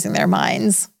was losing their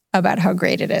minds about how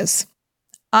great it is.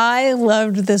 I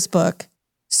loved this book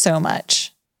so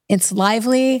much. It's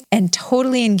lively and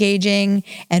totally engaging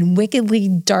and wickedly,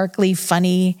 darkly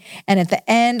funny. And at the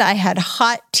end, I had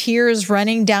hot tears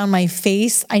running down my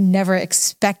face. I never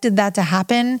expected that to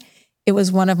happen. It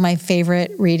was one of my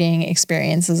favorite reading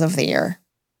experiences of the year.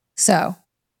 So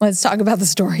let's talk about the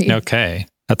story. Okay.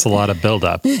 That's a lot of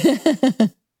buildup.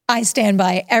 I stand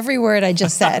by every word I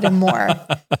just said and more.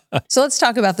 So let's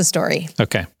talk about the story.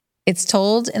 Okay. It's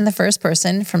told in the first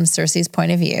person from Circe's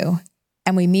point of view,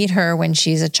 and we meet her when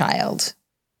she's a child.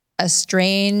 A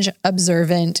strange,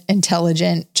 observant,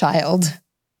 intelligent child.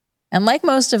 And like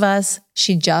most of us,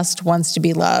 she just wants to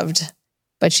be loved,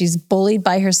 but she's bullied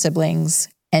by her siblings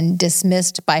and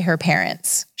dismissed by her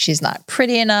parents. She's not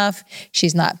pretty enough.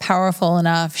 She's not powerful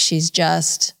enough. She's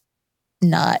just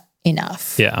not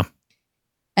enough. Yeah.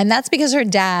 And that's because her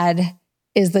dad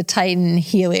is the Titan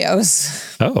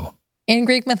Helios. Oh. In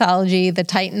Greek mythology, the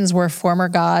Titans were former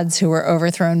gods who were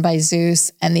overthrown by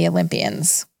Zeus and the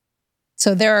Olympians.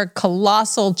 So there are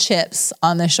colossal chips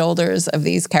on the shoulders of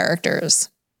these characters.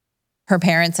 Her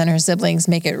parents and her siblings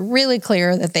make it really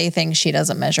clear that they think she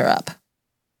doesn't measure up.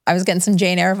 I was getting some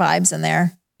Jane Eyre vibes in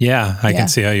there. Yeah, I can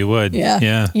see how you would.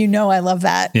 Yeah. You know I love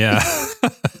that. Yeah.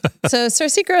 So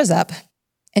Circe grows up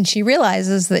and she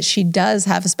realizes that she does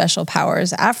have special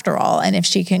powers after all. And if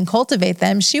she can cultivate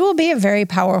them, she will be a very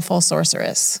powerful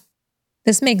sorceress.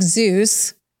 This makes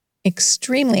Zeus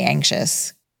extremely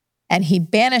anxious, and he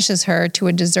banishes her to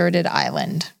a deserted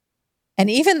island. And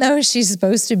even though she's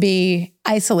supposed to be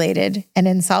isolated and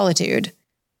in solitude,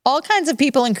 all kinds of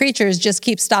people and creatures just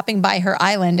keep stopping by her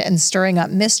island and stirring up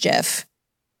mischief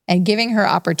and giving her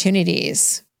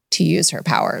opportunities to use her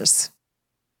powers.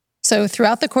 So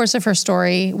throughout the course of her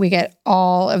story, we get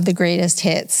all of the greatest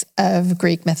hits of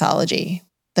Greek mythology.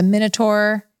 The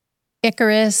Minotaur,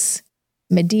 Icarus,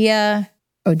 Medea,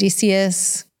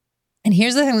 Odysseus. And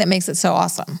here's the thing that makes it so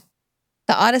awesome.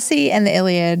 The Odyssey and the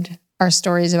Iliad are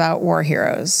stories about war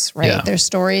heroes, right? Yeah. They're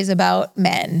stories about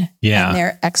men and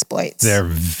their exploits. They're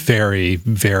very,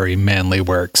 very manly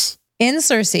works. In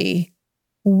Circe,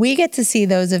 we get to see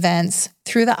those events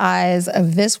through the eyes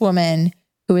of this woman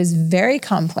who is very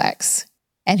complex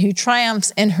and who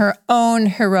triumphs in her own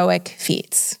heroic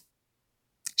feats.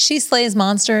 She slays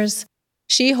monsters.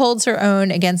 She holds her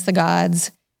own against the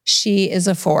gods. She is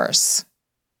a force.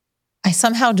 I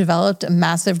somehow developed a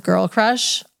massive girl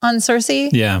crush on Circe.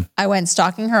 Yeah. I went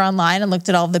stalking her online and looked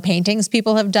at all the paintings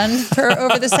people have done for her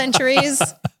over the centuries.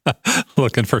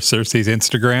 Looking for Circe's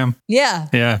Instagram.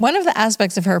 Yeah. One of the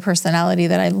aspects of her personality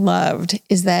that I loved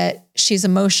is that she's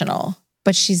emotional,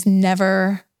 but she's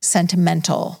never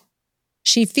sentimental.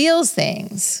 She feels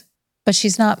things, but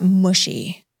she's not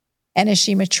mushy. And as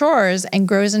she matures and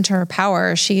grows into her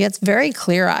power, she gets very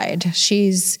clear-eyed.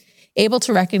 She's able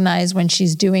to recognize when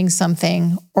she's doing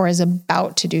something or is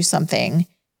about to do something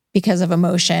because of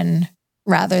emotion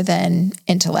rather than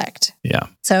intellect. Yeah.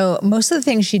 So most of the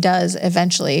things she does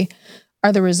eventually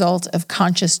are the result of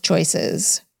conscious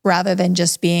choices rather than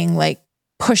just being like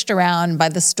pushed around by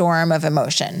the storm of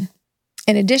emotion.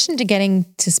 In addition to getting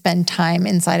to spend time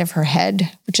inside of her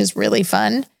head, which is really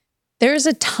fun, there's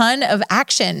a ton of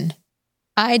action.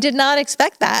 I did not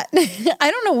expect that. I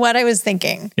don't know what I was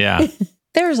thinking. Yeah.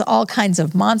 There's all kinds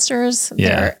of monsters. Yeah.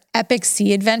 There are epic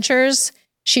sea adventures.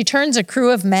 She turns a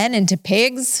crew of men into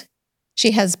pigs.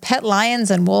 She has pet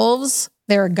lions and wolves.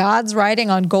 There are gods riding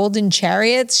on golden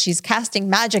chariots. She's casting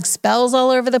magic spells all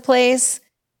over the place.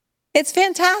 It's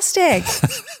fantastic.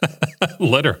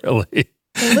 Literally.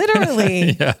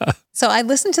 Yeah. So I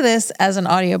listened to this as an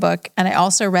audiobook and I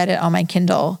also read it on my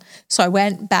Kindle. So I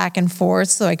went back and forth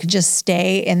so I could just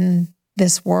stay in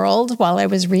this world while I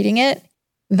was reading it.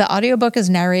 The audiobook is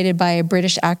narrated by a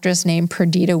British actress named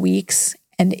Perdita Weeks,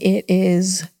 and it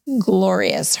is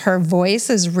glorious. Her voice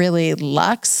is really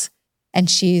luxe, and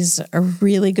she's a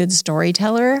really good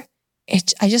storyteller.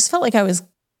 I just felt like I was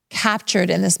captured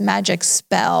in this magic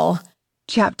spell.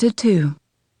 Chapter 2.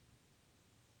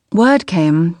 Word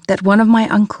came that one of my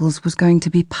uncles was going to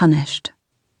be punished.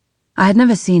 I had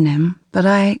never seen him, but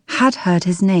I had heard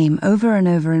his name over and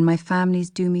over in my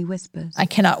family's doomy whispers. I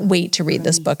cannot wait to read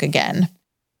this book again.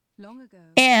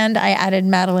 And I added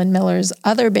Madeline Miller's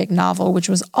other big novel, which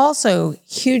was also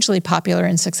hugely popular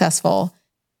and successful,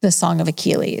 The Song of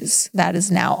Achilles. That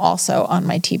is now also on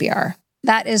my TBR.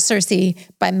 That is Circe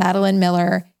by Madeline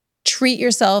Miller. Treat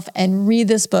yourself and read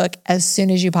this book as soon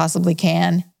as you possibly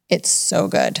can. It's so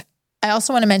good. I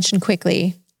also want to mention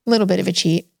quickly, a little bit of a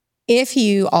cheat. If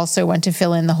you also want to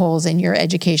fill in the holes in your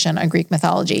education on Greek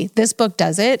mythology, this book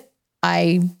does it.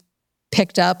 I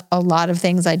picked up a lot of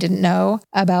things I didn't know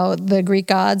about the Greek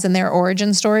gods and their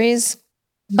origin stories.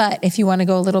 But if you want to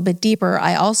go a little bit deeper,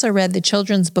 I also read the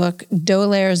children's book,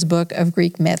 D'Aulaire's Book of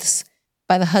Greek Myths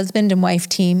by the husband and wife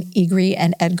team, Igri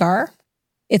and Edgar.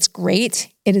 It's great.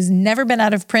 It has never been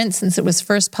out of print since it was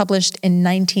first published in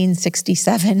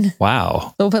 1967.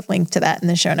 Wow. We'll put a link to that in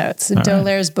the show notes.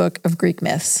 D'Aulaire's Book of Greek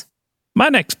Myths. My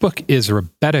next book is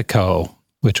Rebetiko,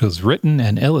 which was written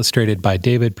and illustrated by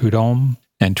David Prudhomme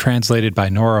and translated by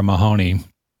Nora Mahoney.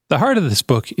 The heart of this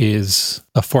book is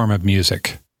a form of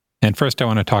music. And first I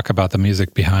want to talk about the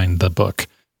music behind the book.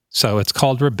 So it's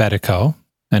called Rebetiko,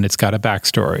 and it's got a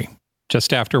backstory.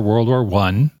 Just after World War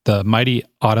I, the mighty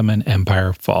Ottoman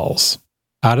Empire falls.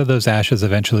 Out of those ashes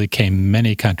eventually came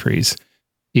many countries: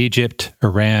 Egypt,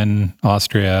 Iran,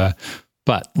 Austria.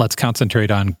 But let's concentrate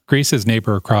on Greece's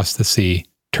neighbor across the sea,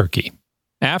 Turkey.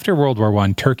 After World War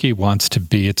I, Turkey wants to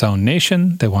be its own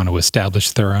nation. They want to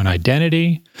establish their own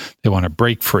identity. They want to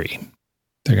break free.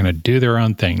 They're going to do their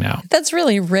own thing now. That's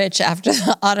really rich after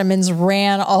the Ottomans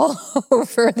ran all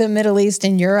over the Middle East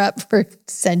and Europe for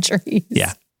centuries.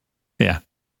 Yeah.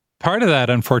 Part of that,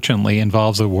 unfortunately,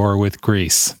 involves a war with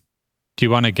Greece. Do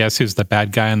you want to guess who's the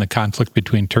bad guy in the conflict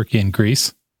between Turkey and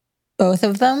Greece? Both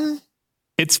of them?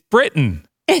 It's Britain.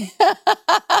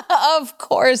 Of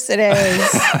course it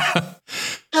is.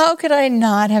 How could I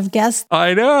not have guessed?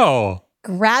 I know.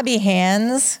 Grabby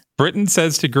hands. Britain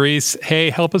says to Greece,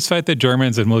 hey, help us fight the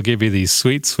Germans and we'll give you these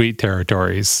sweet, sweet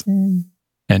territories.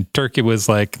 And Turkey was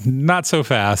like, not so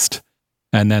fast.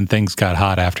 And then things got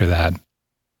hot after that.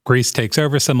 Greece takes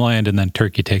over some land and then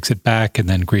Turkey takes it back and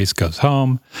then Greece goes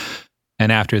home.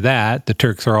 And after that, the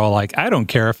Turks are all like, I don't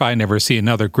care if I never see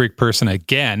another Greek person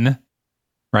again,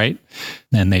 right?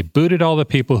 And they booted all the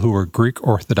people who were Greek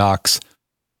Orthodox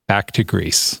back to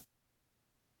Greece,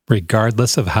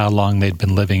 regardless of how long they'd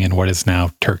been living in what is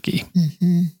now Turkey.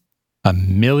 1.5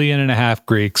 million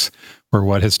Greeks were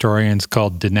what historians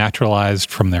called denaturalized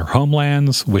from their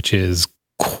homelands, which is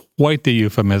quite the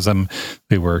euphemism.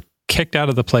 They were kicked out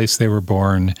of the place they were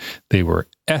born. They were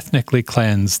ethnically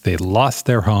cleansed. They lost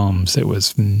their homes. It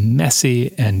was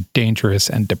messy and dangerous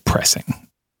and depressing.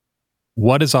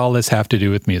 What does all this have to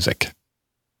do with music?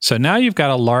 So now you've got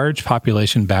a large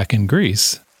population back in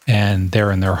Greece, and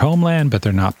they're in their homeland, but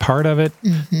they're not part of it.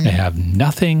 They have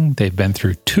nothing. They've been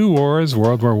through 2 wars,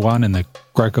 World War I and the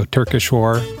Greco-Turkish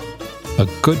War. A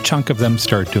good chunk of them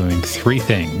start doing 3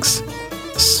 things: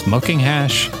 smoking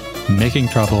hash, making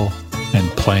trouble, and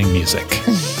playing music.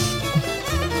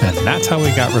 And that's how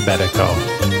we got Rebetiko.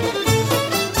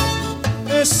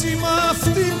 Εσύ μ'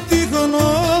 αυτή τη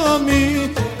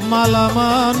γνώμη,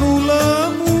 μαλαμανούλα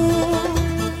μου.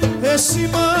 Εσύ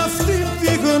μ' αυτή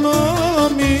τη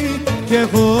γνώμη, κι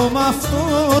εγώ μ'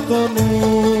 αυτό το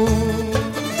νου.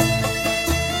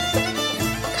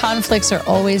 Conflicts are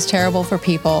always terrible for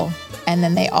people, and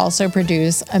then they also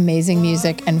produce amazing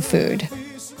music and food.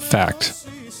 Fact.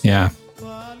 Yeah.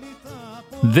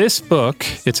 This book,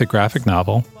 it's a graphic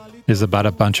novel, is about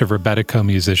a bunch of Rebetiko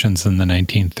musicians in the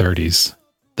 1930s.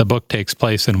 The book takes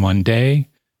place in one day.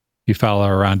 You follow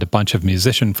around a bunch of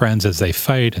musician friends as they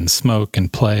fight and smoke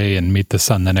and play and meet the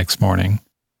sun the next morning.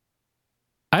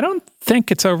 I don't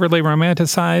think it's overly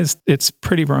romanticized. It's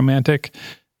pretty romantic.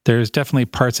 There's definitely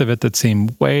parts of it that seem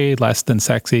way less than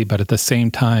sexy, but at the same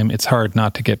time, it's hard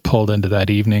not to get pulled into that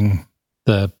evening.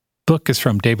 The book is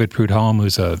from David Prudhomme,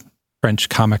 who's a French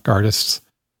comic artist.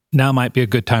 Now might be a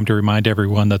good time to remind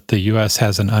everyone that the U.S.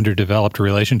 has an underdeveloped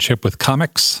relationship with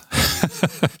comics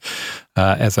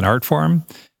as an art form.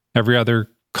 Every other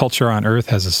culture on Earth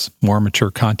has more mature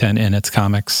content in its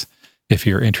comics. If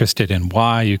you're interested in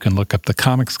why, you can look up the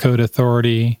Comics Code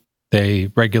Authority. They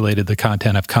regulated the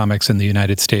content of comics in the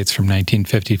United States from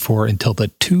 1954 until the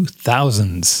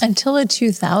 2000s. Until the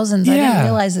 2000s. I didn't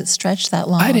realize it stretched that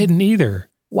long. I didn't either.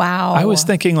 Wow. I was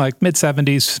thinking like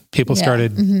mid-70s, people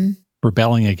started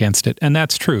rebelling against it. And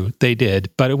that's true. They did.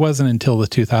 But it wasn't until the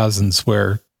 2000s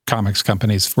where comics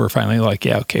companies were finally like,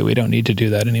 yeah, okay, we don't need to do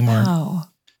that anymore. Wow.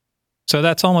 So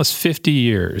that's almost 50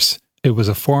 years. It was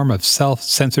a form of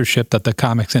self-censorship that the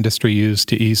comics industry used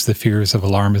to ease the fears of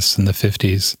alarmists in the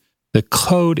 50s. The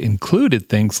code included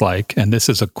things like, and this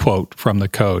is a quote from the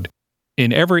code,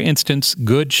 "In every instance,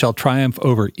 good shall triumph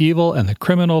over evil and the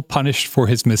criminal punished for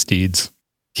his misdeeds."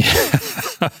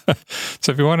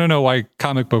 So if you want to know why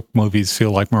comic book movies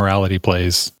feel like morality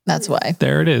plays, that's why.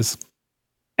 There it is.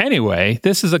 Anyway,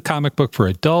 this is a comic book for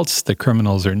adults. The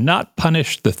criminals are not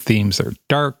punished. The themes are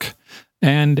dark,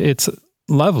 and it's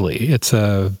lovely. It's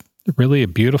really a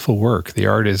beautiful work. The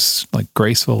art is like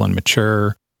graceful and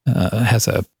mature, has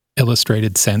a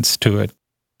illustrated sense to it.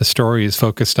 The story is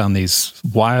focused on these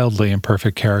wildly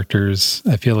imperfect characters.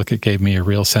 I feel like it gave me a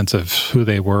real sense of who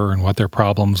they were and what their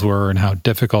problems were and how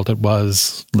difficult it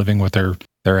was living with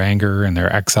their anger and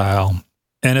their exile.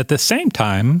 And at the same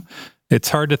time, it's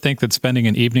hard to think that spending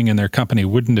an evening in their company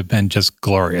wouldn't have been just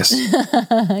glorious.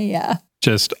 Yeah.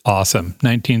 Just awesome.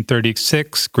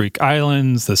 1936, Greek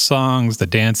islands, the songs, the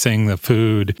dancing, the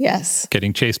food. Yes.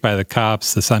 Getting chased by the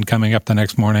cops, the sun coming up the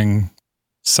next morning.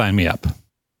 Sign me up.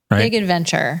 Right? Big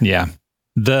adventure. Yeah.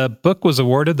 The book was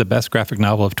awarded the Best Graphic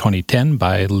Novel of 2010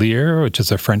 by Lire, which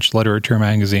is a French literature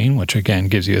magazine, which again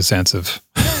gives you a sense of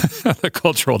the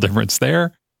cultural difference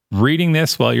there. Reading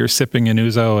this while you're sipping an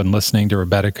ouzo and listening to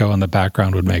Rebetiko in the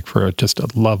background would make for just a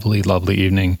lovely, lovely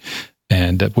evening.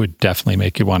 And it would definitely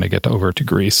make you want to get over to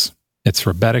Greece. It's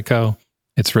Rebetiko.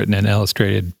 It's written and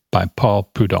illustrated by Paul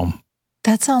Prudhomme.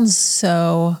 That sounds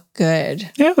so good.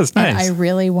 Yeah, it was nice. And I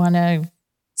really want to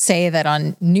say that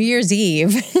on New Year's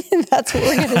Eve, that's what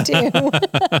we're going to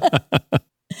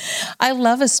do. I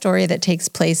love a story that takes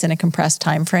place in a compressed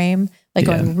time frame, like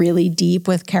going really deep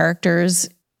with characters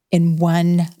in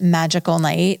one magical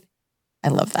night. I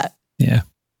love that. Yeah.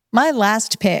 My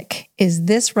last pick is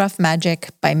This Rough Magic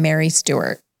by Mary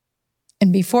Stewart.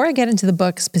 And before I get into the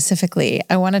book specifically,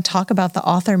 I want to talk about the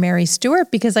author Mary Stewart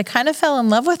because I kind of fell in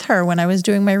love with her when I was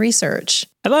doing my research.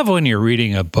 I love when you're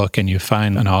reading a book and you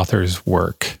find an author's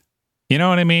work. You know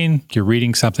what I mean? You're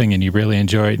reading something and you really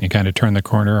enjoy it and you kind of turn the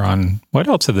corner on what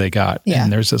else have they got? Yeah.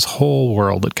 And there's this whole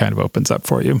world that kind of opens up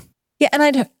for you. Yeah,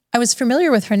 and I was familiar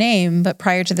with her name, but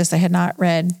prior to this, I had not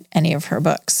read any of her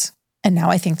books. And now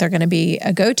I think they're going to be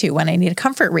a go-to when I need a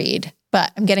comfort read,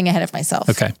 but I'm getting ahead of myself.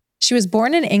 Okay. She was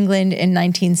born in England in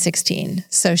 1916,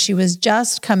 so she was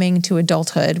just coming to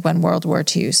adulthood when World War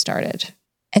II started.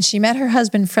 And she met her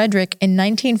husband, Frederick, in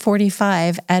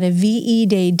 1945 at a VE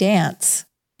Day dance,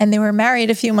 and they were married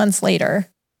a few months later.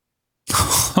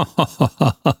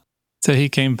 So he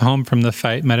came home from the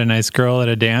fight, met a nice girl at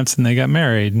a dance, and they got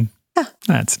married. Yeah.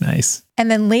 That's nice.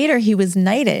 And then later he was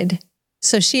knighted,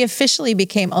 so she officially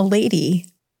became a lady,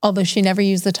 although she never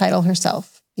used the title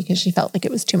herself because she felt like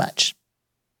it was too much.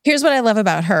 Here's what I love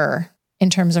about her in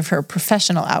terms of her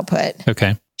professional output.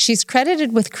 Okay. She's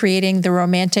credited with creating the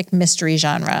romantic mystery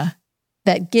genre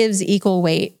that gives equal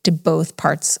weight to both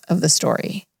parts of the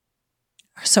story.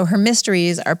 So her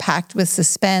mysteries are packed with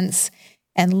suspense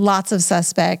and lots of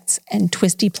suspects and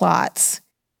twisty plots.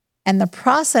 And the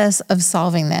process of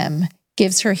solving them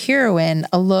gives her heroine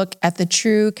a look at the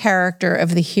true character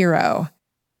of the hero.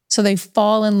 So they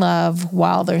fall in love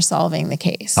while they're solving the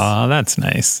case. Oh, that's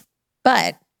nice.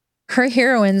 But her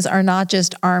heroines are not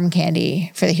just arm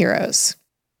candy for the heroes.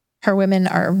 Her women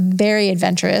are very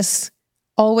adventurous,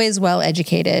 always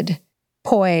well-educated,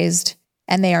 poised,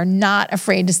 and they are not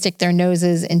afraid to stick their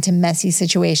noses into messy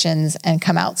situations and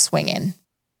come out swinging.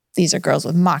 These are girls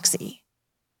with moxie.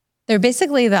 They're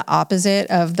basically the opposite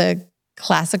of the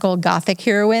classical Gothic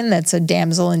heroine that's a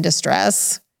damsel in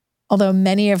distress, although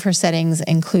many of her settings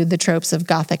include the tropes of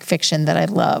Gothic fiction that I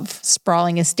love: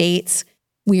 sprawling estates,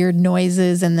 weird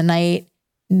noises in the night,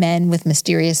 men with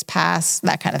mysterious pasts,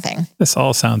 that kind of thing. This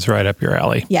all sounds right up your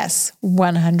alley. Yes,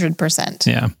 100%.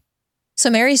 Yeah. So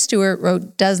Mary Stewart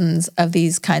wrote dozens of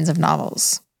these kinds of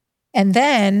novels. And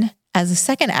then, as a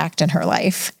second act in her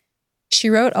life, she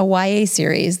wrote a YA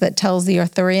series that tells the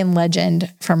Arthurian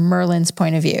legend from Merlin's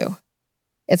point of view.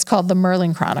 It's called The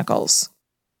Merlin Chronicles.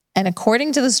 And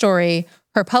according to the story,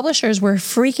 her publishers were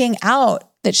freaking out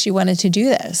that she wanted to do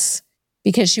this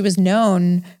because she was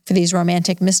known for these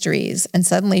romantic mysteries. And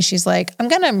suddenly she's like, I'm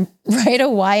going to write a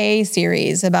YA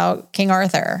series about King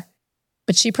Arthur.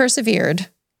 But she persevered,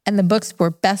 and the books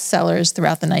were bestsellers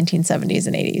throughout the 1970s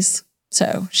and 80s.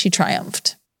 So she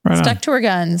triumphed. Right on. Stuck to her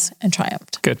guns and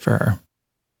triumphed. Good for her.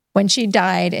 When she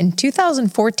died in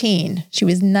 2014, she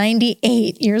was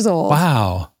 98 years old.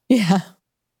 Wow. Yeah.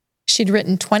 She'd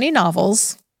written 20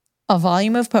 novels, a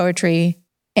volume of poetry,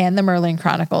 and the Merlin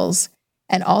Chronicles.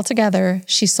 And altogether,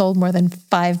 she sold more than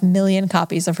 5 million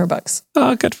copies of her books.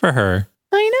 Oh, good for her.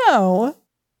 I know.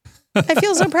 I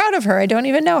feel so proud of her. I don't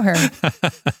even know her.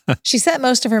 She set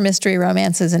most of her mystery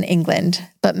romances in England,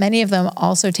 but many of them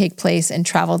also take place in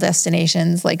travel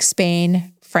destinations like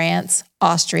Spain, France,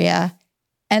 Austria,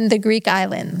 and the Greek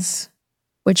islands,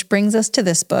 which brings us to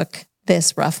this book,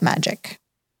 This Rough Magic.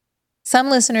 Some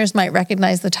listeners might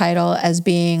recognize the title as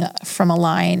being from a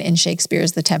line in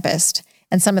Shakespeare's The Tempest,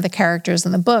 and some of the characters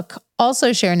in the book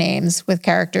also share names with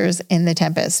characters in The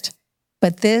Tempest.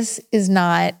 But this is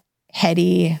not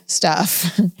heady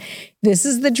stuff. This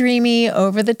is the dreamy,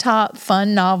 over-the-top,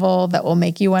 fun novel that will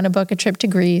make you want to book a trip to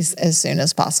Greece as soon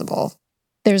as possible.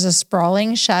 There's a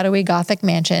sprawling, shadowy Gothic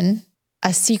mansion,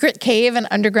 a secret cave and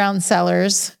underground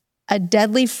cellars, a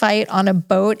deadly fight on a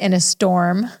boat in a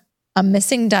storm, a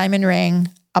missing diamond ring,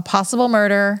 a possible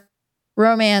murder,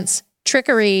 romance,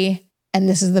 trickery, and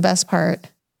this is the best part,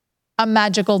 a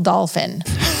magical dolphin.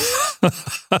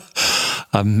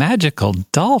 A magical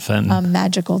dolphin? A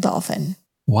magical dolphin.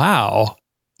 Wow.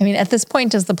 I mean, at this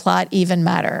point, does the plot even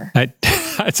matter?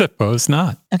 I suppose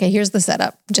not. Okay, here's the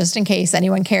setup, just in case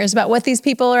anyone cares about what these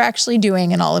people are actually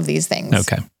doing and all of these things.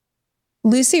 Okay.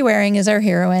 Lucy Waring is our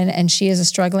heroine, and she is a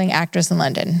struggling actress in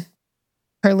London.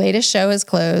 Her latest show is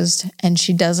closed, and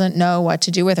she doesn't know what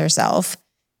to do with herself,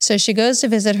 so she goes to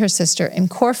visit her sister in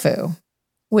Corfu,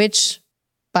 which,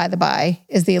 by the by,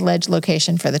 is the alleged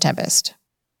location for The Tempest.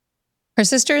 Her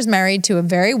sister is married to a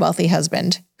very wealthy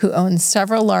husband who owns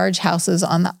several large houses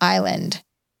on the island,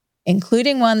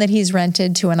 including one that he's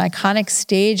rented to an iconic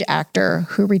stage actor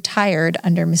who retired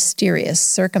under mysterious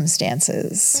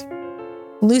circumstances.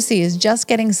 Lucy is just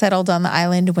getting settled on the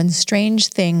island when strange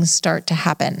things start to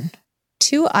happen.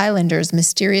 2 islanders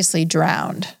mysteriously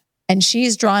drowned, and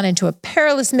she's drawn into a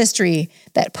perilous mystery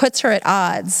that puts her at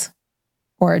odds,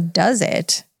 or does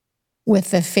it,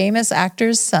 with the famous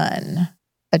actor's son,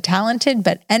 a talented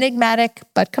but enigmatic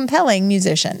but compelling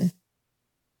musician.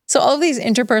 So all of these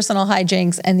interpersonal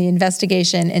hijinks and the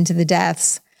investigation into the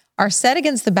deaths are set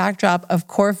against the backdrop of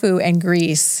Corfu and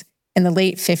Greece in the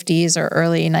late 50s or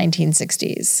early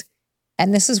 1960s.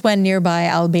 And this is when nearby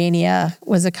Albania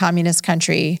was a communist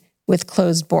country with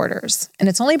closed borders. And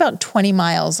it's only about 20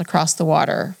 miles across the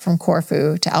water from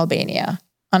Corfu to Albania.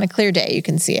 On a clear day, you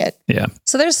can see it. Yeah.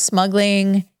 So there's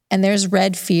smuggling, and there's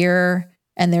red fear,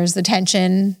 and there's the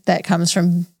tension that comes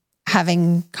from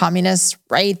having communists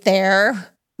right there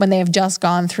when they have just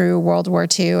gone through World War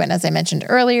II. And as I mentioned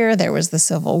earlier, there was the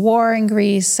Civil War in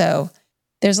Greece. So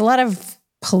there's a lot of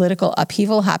political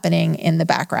upheaval happening in the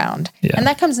background. Yeah. And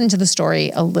that comes into the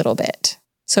story a little bit.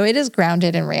 So it is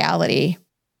grounded in reality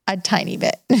a tiny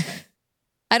bit.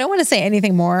 I don't want to say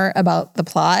anything more about the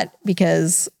plot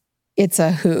because it's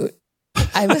a hoot.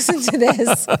 I listened to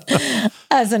this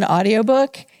as an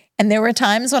audiobook, and there were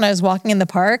times when I was walking in the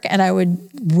park and I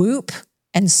would whoop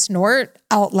and snort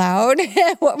out loud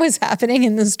at what was happening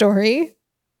in the story.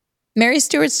 Mary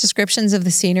Stewart's descriptions of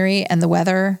the scenery and the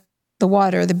weather, the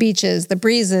water, the beaches, the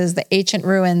breezes, the ancient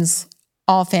ruins,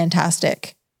 all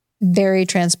fantastic. Very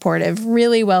transportive,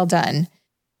 really well done.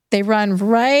 They run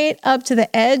right up to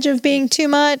the edge of being too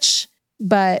much,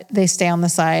 but they stay on the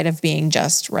side of being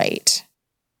just right.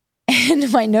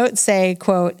 And my notes say,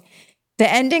 quote,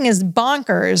 "The ending is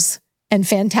bonkers and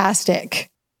fantastic."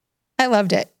 I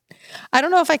loved it. I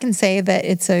don't know if I can say that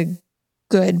it's a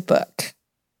good book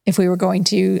if we were going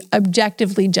to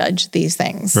objectively judge these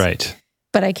things. Right.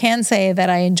 But I can say that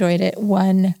I enjoyed it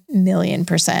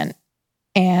 1,000,000%.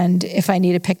 And if I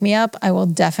need a pick-me-up, I will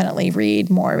definitely read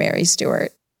more Mary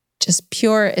Stewart. Just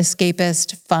pure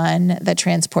escapist fun that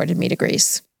transported me to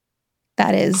Greece.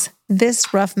 That is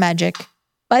This Rough Magic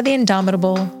by the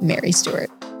indomitable Mary Stewart.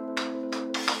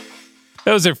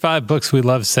 Those are 5 books we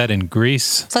love set in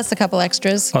Greece. Plus a couple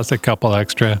extras. Plus a couple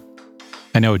extra.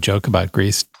 I know a joke about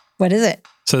Greece. What is it?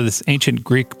 So this ancient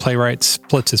Greek playwright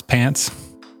splits his pants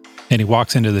and he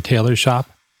walks into the tailor's shop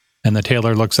and the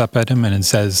tailor looks up at him and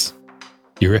says,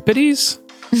 "Euripides?"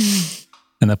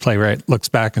 And the playwright looks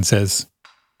back and says,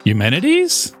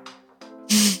 "Eumenides?"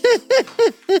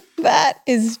 That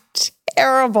is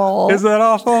terrible. Is that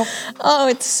awful? Oh,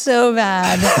 it's so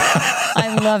bad.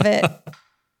 I love it.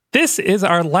 This is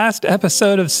our last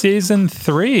episode of Season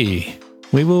 3.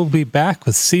 We will be back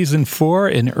with Season 4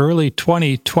 in early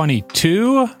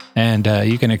 2022, and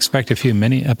you can expect a few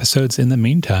mini episodes in the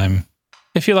meantime.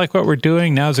 If you like what we're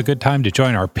doing, now's a good time to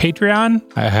join our Patreon.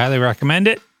 I highly recommend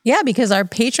it. Yeah, because our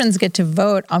patrons get to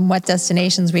vote on what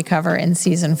destinations we cover in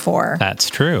Season 4. That's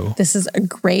true. This is a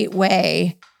great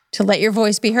way to let your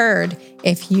voice be heard.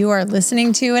 If you are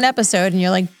listening to an episode and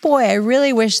you're like, boy, I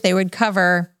really wish they would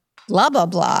cover blah, blah,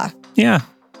 blah. Yeah.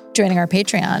 Joining our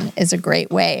Patreon is a great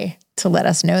way to let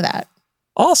us know that.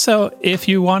 Also, if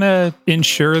you want to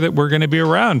ensure that we're going to be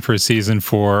around for Season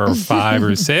 4 or 5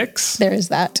 or 6, there is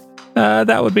that.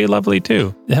 That would be lovely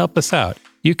too. Help us out.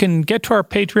 You can get to our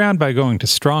Patreon by going to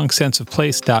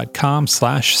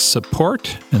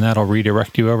strongsenseofplace.com/support, and that'll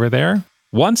redirect you over there.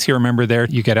 Once you're a member there,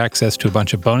 you get access to a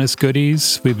bunch of bonus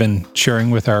goodies we've been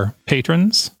sharing with our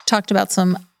patrons. Talked about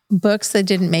some books that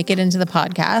didn't make it into the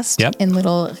podcast in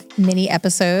little mini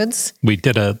episodes. We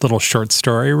did a little short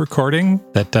story recording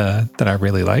that I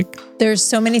really like. There's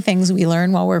so many things we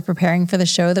learn while we're preparing for the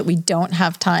show that we don't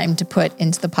have time to put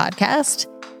into the podcast.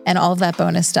 And all of that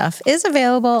bonus stuff is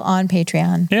available on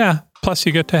Patreon. Yeah. Plus,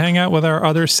 you get to hang out with our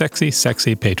other sexy,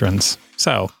 sexy patrons.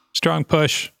 So, strong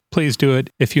push. Please do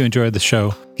it. If you enjoyed the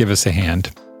show, give us a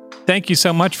hand. Thank you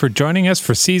so much for joining us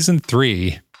for Season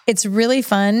 3. It's really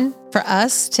fun for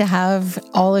us to have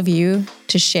all of you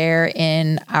to share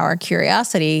in our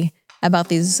curiosity about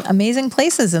these amazing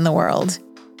places in the world.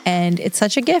 And it's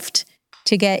such a gift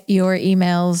to get your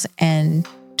emails and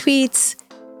tweets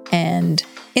and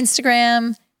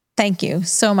Instagram. Thank you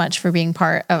so much for being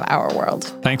part of our world.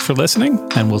 Thanks for listening,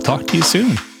 and we'll talk to you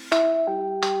soon.